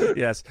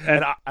 Yes.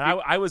 And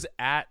I was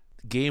at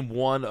Game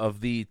 1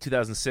 of the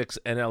 2006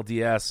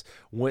 NLDS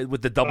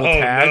with the double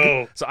tag.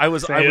 No. So I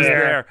was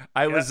there.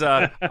 I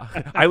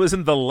was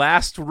in the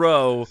last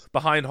row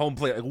behind home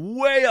plate, like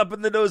way up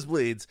in the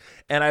nosebleeds,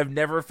 and I've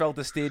never felt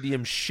the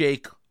stadium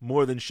shake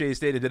more than Shea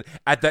Stadium did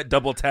at that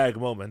double tag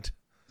moment.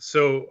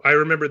 So I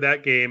remember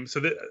that game. So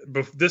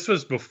this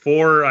was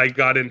before I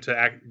got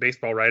into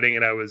baseball writing,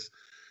 and I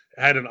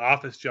had an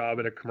office job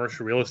at a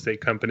commercial real estate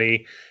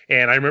company.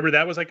 And I remember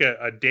that was like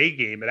a day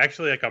game, and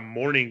actually like a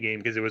morning game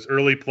because it was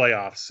early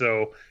playoffs.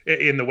 So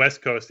in the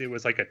West Coast, it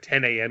was like a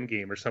 10 a.m.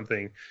 game or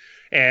something.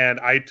 And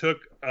I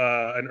took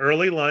an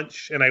early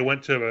lunch and I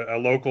went to a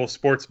local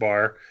sports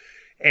bar.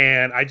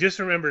 And I just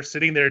remember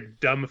sitting there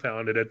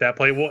dumbfounded at that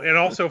play. Well, and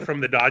also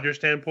from the Dodger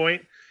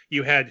standpoint,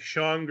 you had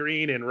Sean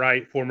Green and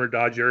Wright, former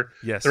Dodger,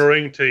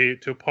 throwing to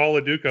Paul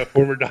LaDuca,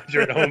 former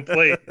Dodger at home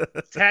plate,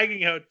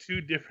 tagging out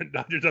two different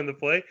Dodgers on the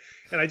play.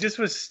 And I just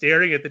was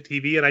staring at the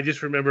TV, and I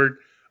just remembered,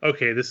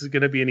 okay, this is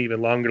going to be an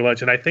even longer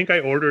lunch. And I think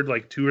I ordered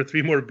like 2 or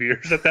 3 more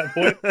beers at that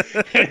point.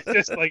 And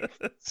just like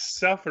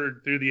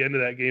suffered through the end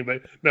of that game.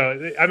 But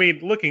no, I mean,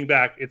 looking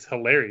back, it's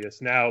hilarious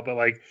now. But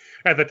like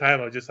at the time,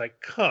 I was just like,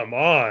 come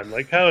on,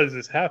 like how is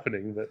this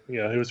happening? But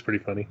it was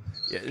pretty funny.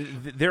 Yeah,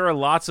 there are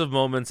lots of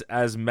moments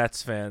as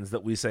Mets fans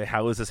that we say,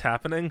 how is this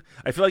happening?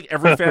 I feel like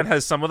every fan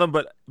has some of them,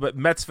 but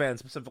Mets fans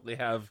specifically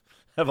have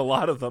a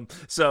lot of them.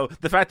 So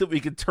the fact that we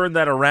could turn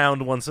that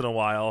around once in a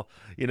while,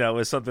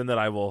 is something that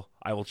I will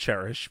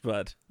cherish.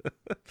 But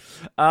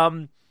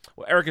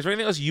Eric, is there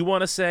anything else you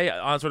want to say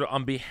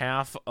on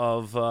behalf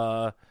of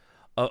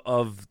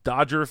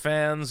Dodger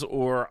fans,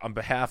 or on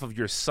behalf of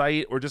your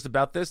site, or just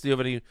about this? Do you have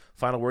any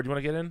final word you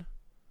want to get in?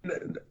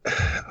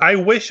 I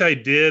wish I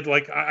did.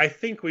 Like, I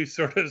think we've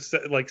sort of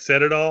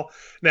said it all.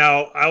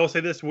 Now, I will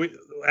say this: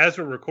 as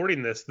we're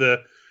recording this,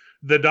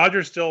 the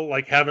Dodgers still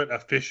haven't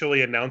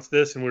officially announced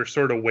this, and we're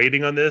sort of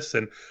waiting on this.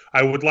 And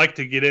I would like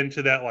to get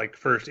into that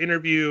first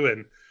interview.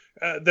 And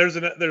there's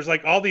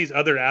all these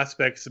other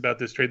aspects about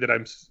this trade that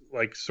I'm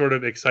sort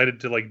of excited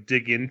to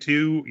dig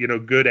into,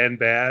 good and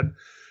bad.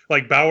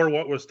 Like Bauer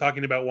was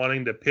talking about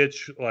wanting to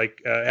pitch,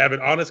 have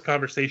an honest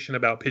conversation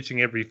about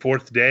pitching every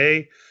 4th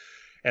day.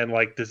 And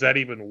does that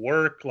even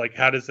work?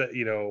 How does that,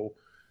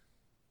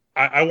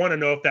 I want to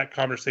know if that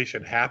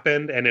conversation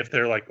happened and if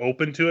they're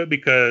open to it,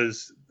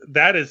 because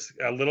that is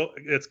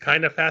it's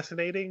kind of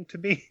fascinating to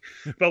me.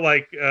 But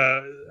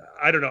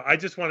I don't know. I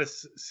just want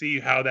to see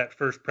how that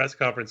first press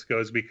conference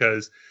goes,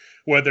 because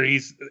whether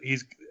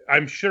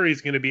I'm sure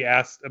he's going to be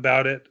asked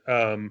about it,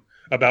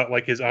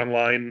 about his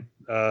online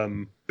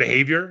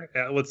behavior,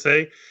 let's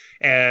say.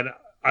 And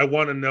I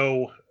want to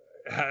know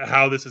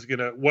how this is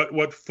gonna,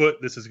 what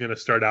foot this is gonna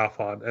start off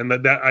on, and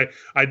that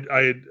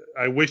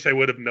I wish I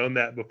would have known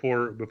that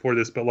before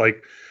this, but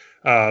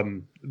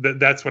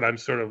that's what I'm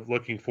sort of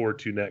looking forward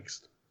to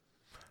next.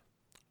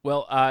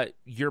 Well,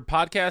 your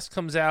podcast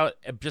comes out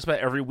just about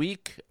every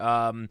week.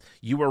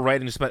 You are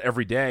writing just about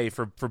every day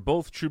for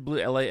both True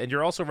Blue LA, and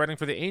you're also writing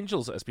for the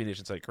Angels SB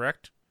Nation site,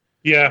 correct?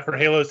 Yeah, for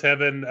Halo's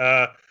Heaven,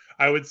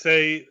 I would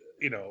say,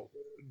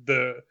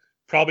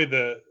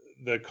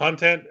 the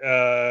content,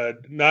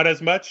 not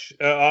as much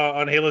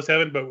on Halo's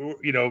Heaven, but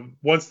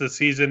once the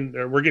season,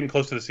 we're getting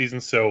close to the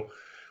season, so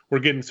we're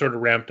getting sort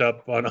of ramped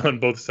up on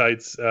both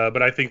sites.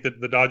 But I think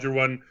that the Dodger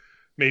one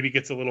maybe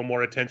gets a little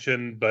more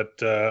attention,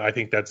 but I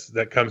think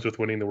that comes with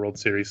winning the World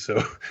Series,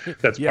 so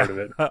that's part of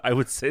it. I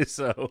would say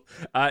so.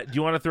 Do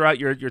you want to throw out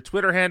your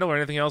Twitter handle or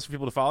anything else for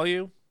people to follow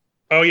you?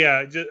 Oh,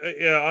 yeah.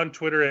 On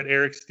Twitter at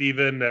Eric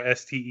Stephen,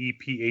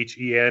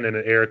 Stephen, and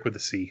Eric with a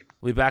C.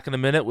 We'll be back in a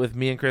minute with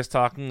me and Chris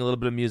talking a little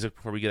bit of music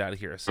before we get out of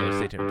here, so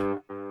stay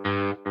tuned.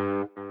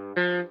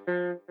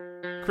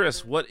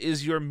 Chris, what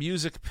is your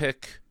music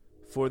pick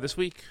for this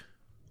week?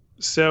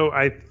 So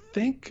I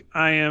think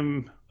I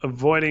am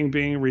avoiding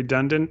being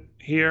redundant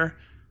here.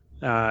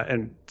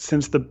 And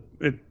since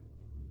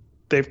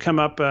they've come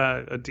up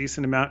a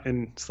decent amount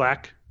in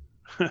Slack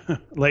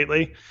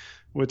lately,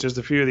 which is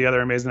a few of the other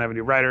Amazing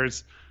Avenue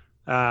writers.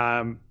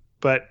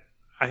 But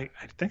I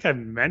think I've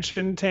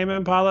mentioned Tame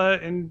Impala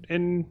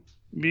in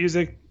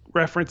music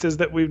references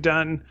that we've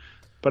done,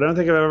 but I don't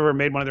think I've ever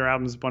made one of their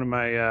albums one of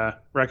my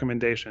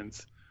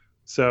recommendations.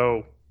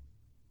 So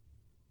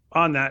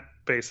on that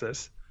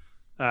basis,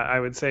 I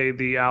would say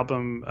the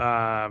album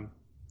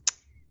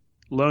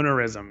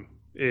Lonerism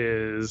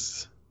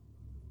is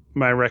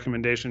my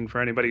recommendation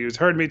for anybody who's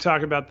heard me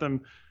talk about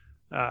them.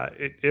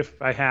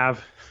 If I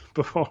have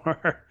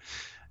before.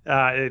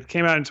 It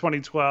came out in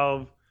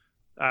 2012.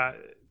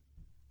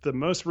 The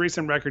most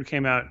recent record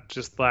came out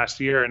just last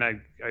year, and I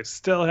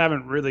still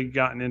haven't really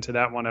gotten into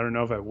that one. I don't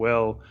know if I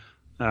will.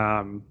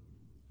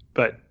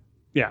 But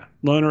yeah,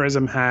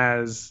 Lonerism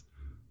has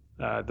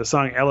the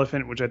song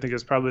Elephant, which I think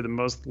is probably the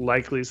most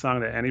likely song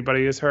that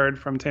anybody has heard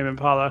from Tame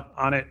Impala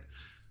on it.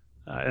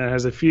 And it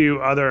has a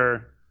few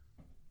other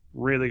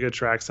really good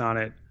tracks on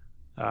it.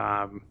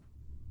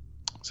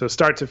 So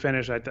start to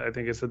finish, I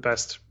think it's the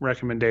best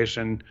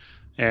recommendation,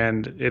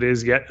 and it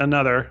is yet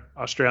another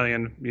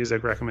Australian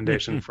music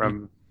recommendation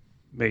from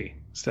me.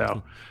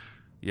 So,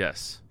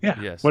 yes.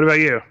 What about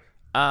you?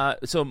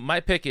 So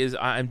my pick is,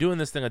 I'm doing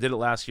this thing. I did it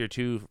last year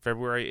too,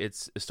 February.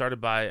 It's started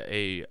by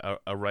a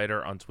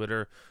writer on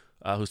Twitter,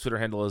 whose Twitter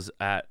handle is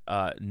at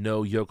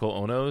No Yoko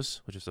Onos,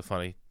 which is a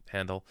funny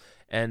handle,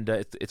 and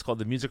it's called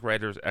the Music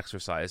Writers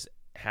Exercise.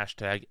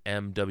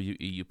 #MWE.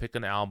 You pick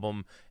an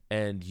album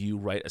and you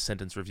write a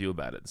sentence review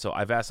about it. So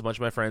I've asked a bunch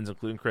of my friends,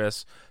 including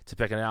Chris, to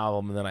pick an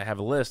album, and then I have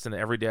a list, and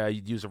every day I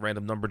use a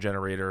random number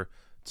generator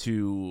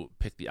to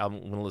pick the album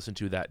I'm going to listen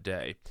to that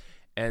day.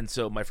 And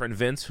so my friend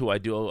Vince, who I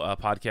do a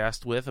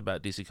podcast with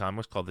about DC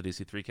Comics called the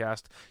DC3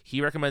 Cast,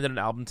 he recommended an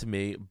album to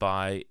me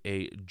by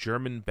a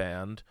German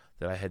band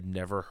that I had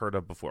never heard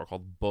of before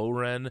called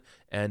Bohren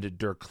and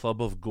Der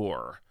Club of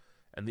Gore.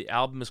 And the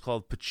album is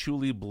called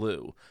Patchouli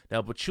Blue.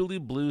 Now, Patchouli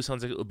Blue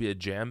sounds like it would be a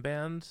jam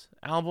band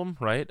album,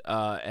 right?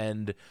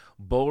 And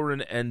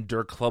Bohren and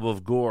Der Club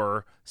of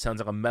Gore sounds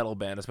like a metal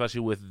band, especially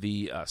with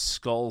the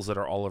skulls that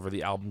are all over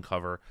the album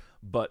cover.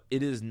 But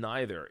it is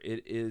neither.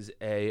 It is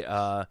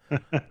a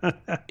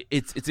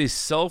it's a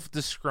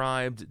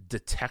self-described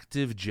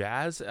detective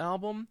jazz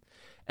album,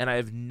 and I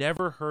have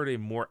never heard a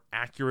more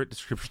accurate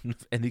description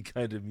of any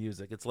kind of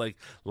music. It's like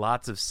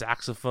lots of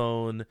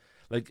saxophone,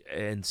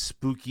 and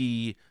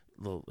spooky,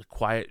 little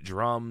quiet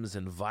drums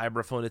and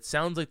vibraphone. It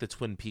sounds like the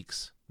Twin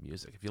Peaks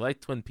music. If you like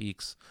Twin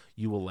Peaks,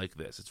 you will like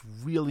this. It's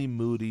really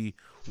moody,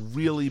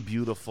 really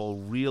beautiful,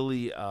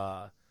 really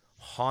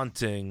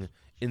haunting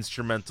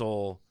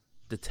instrumental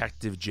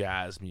detective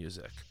jazz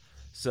music.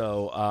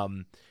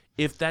 So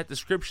if that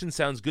description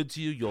sounds good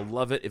to you, you'll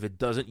love it. If it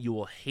doesn't, you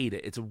will hate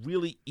it. It's a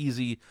really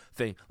easy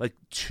thing. Like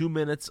 2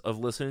 minutes of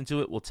listening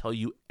to it will tell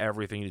you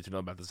everything you need to know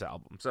about this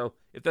album. So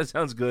if that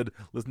sounds good,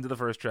 listen to the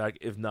first track.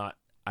 If not,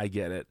 I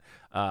get it.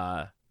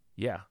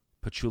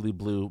 Patchouli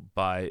Blue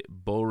by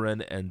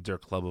Bohren and Der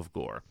Club of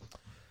Gore.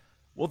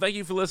 Well, thank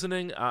you for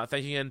listening.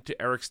 Thank you again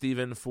to Eric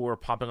Stephen for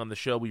popping on the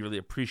show. We really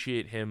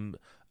appreciate him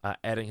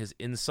adding his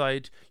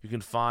insight. You can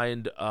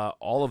find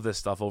all of this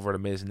stuff over at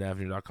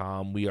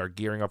AmazingAvenue.com. We are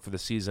gearing up for the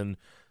season.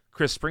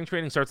 Chris, spring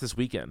training starts this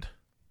weekend.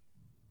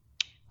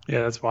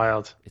 Yeah, that's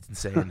wild. It's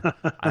insane.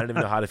 I don't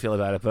even know how to feel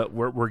about it, but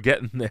we're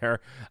getting there.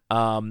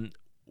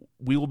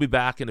 We will be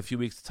back in a few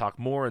weeks to talk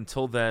more.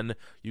 Until then,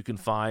 you can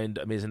find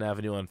Amazing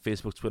Avenue on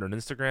Facebook, Twitter, and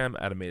Instagram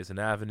at Amazing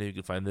Avenue. You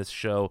can find this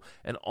show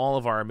and all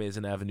of our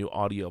Amazing Avenue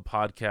audio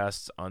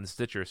podcasts on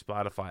Stitcher,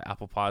 Spotify,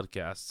 Apple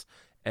Podcasts,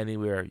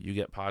 anywhere you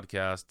get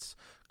podcasts.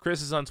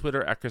 Chris is on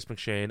Twitter at Chris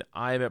McShane.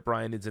 I am at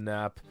Brian Needs a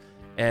Nap.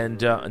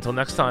 And until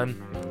next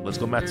time, let's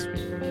go Mets.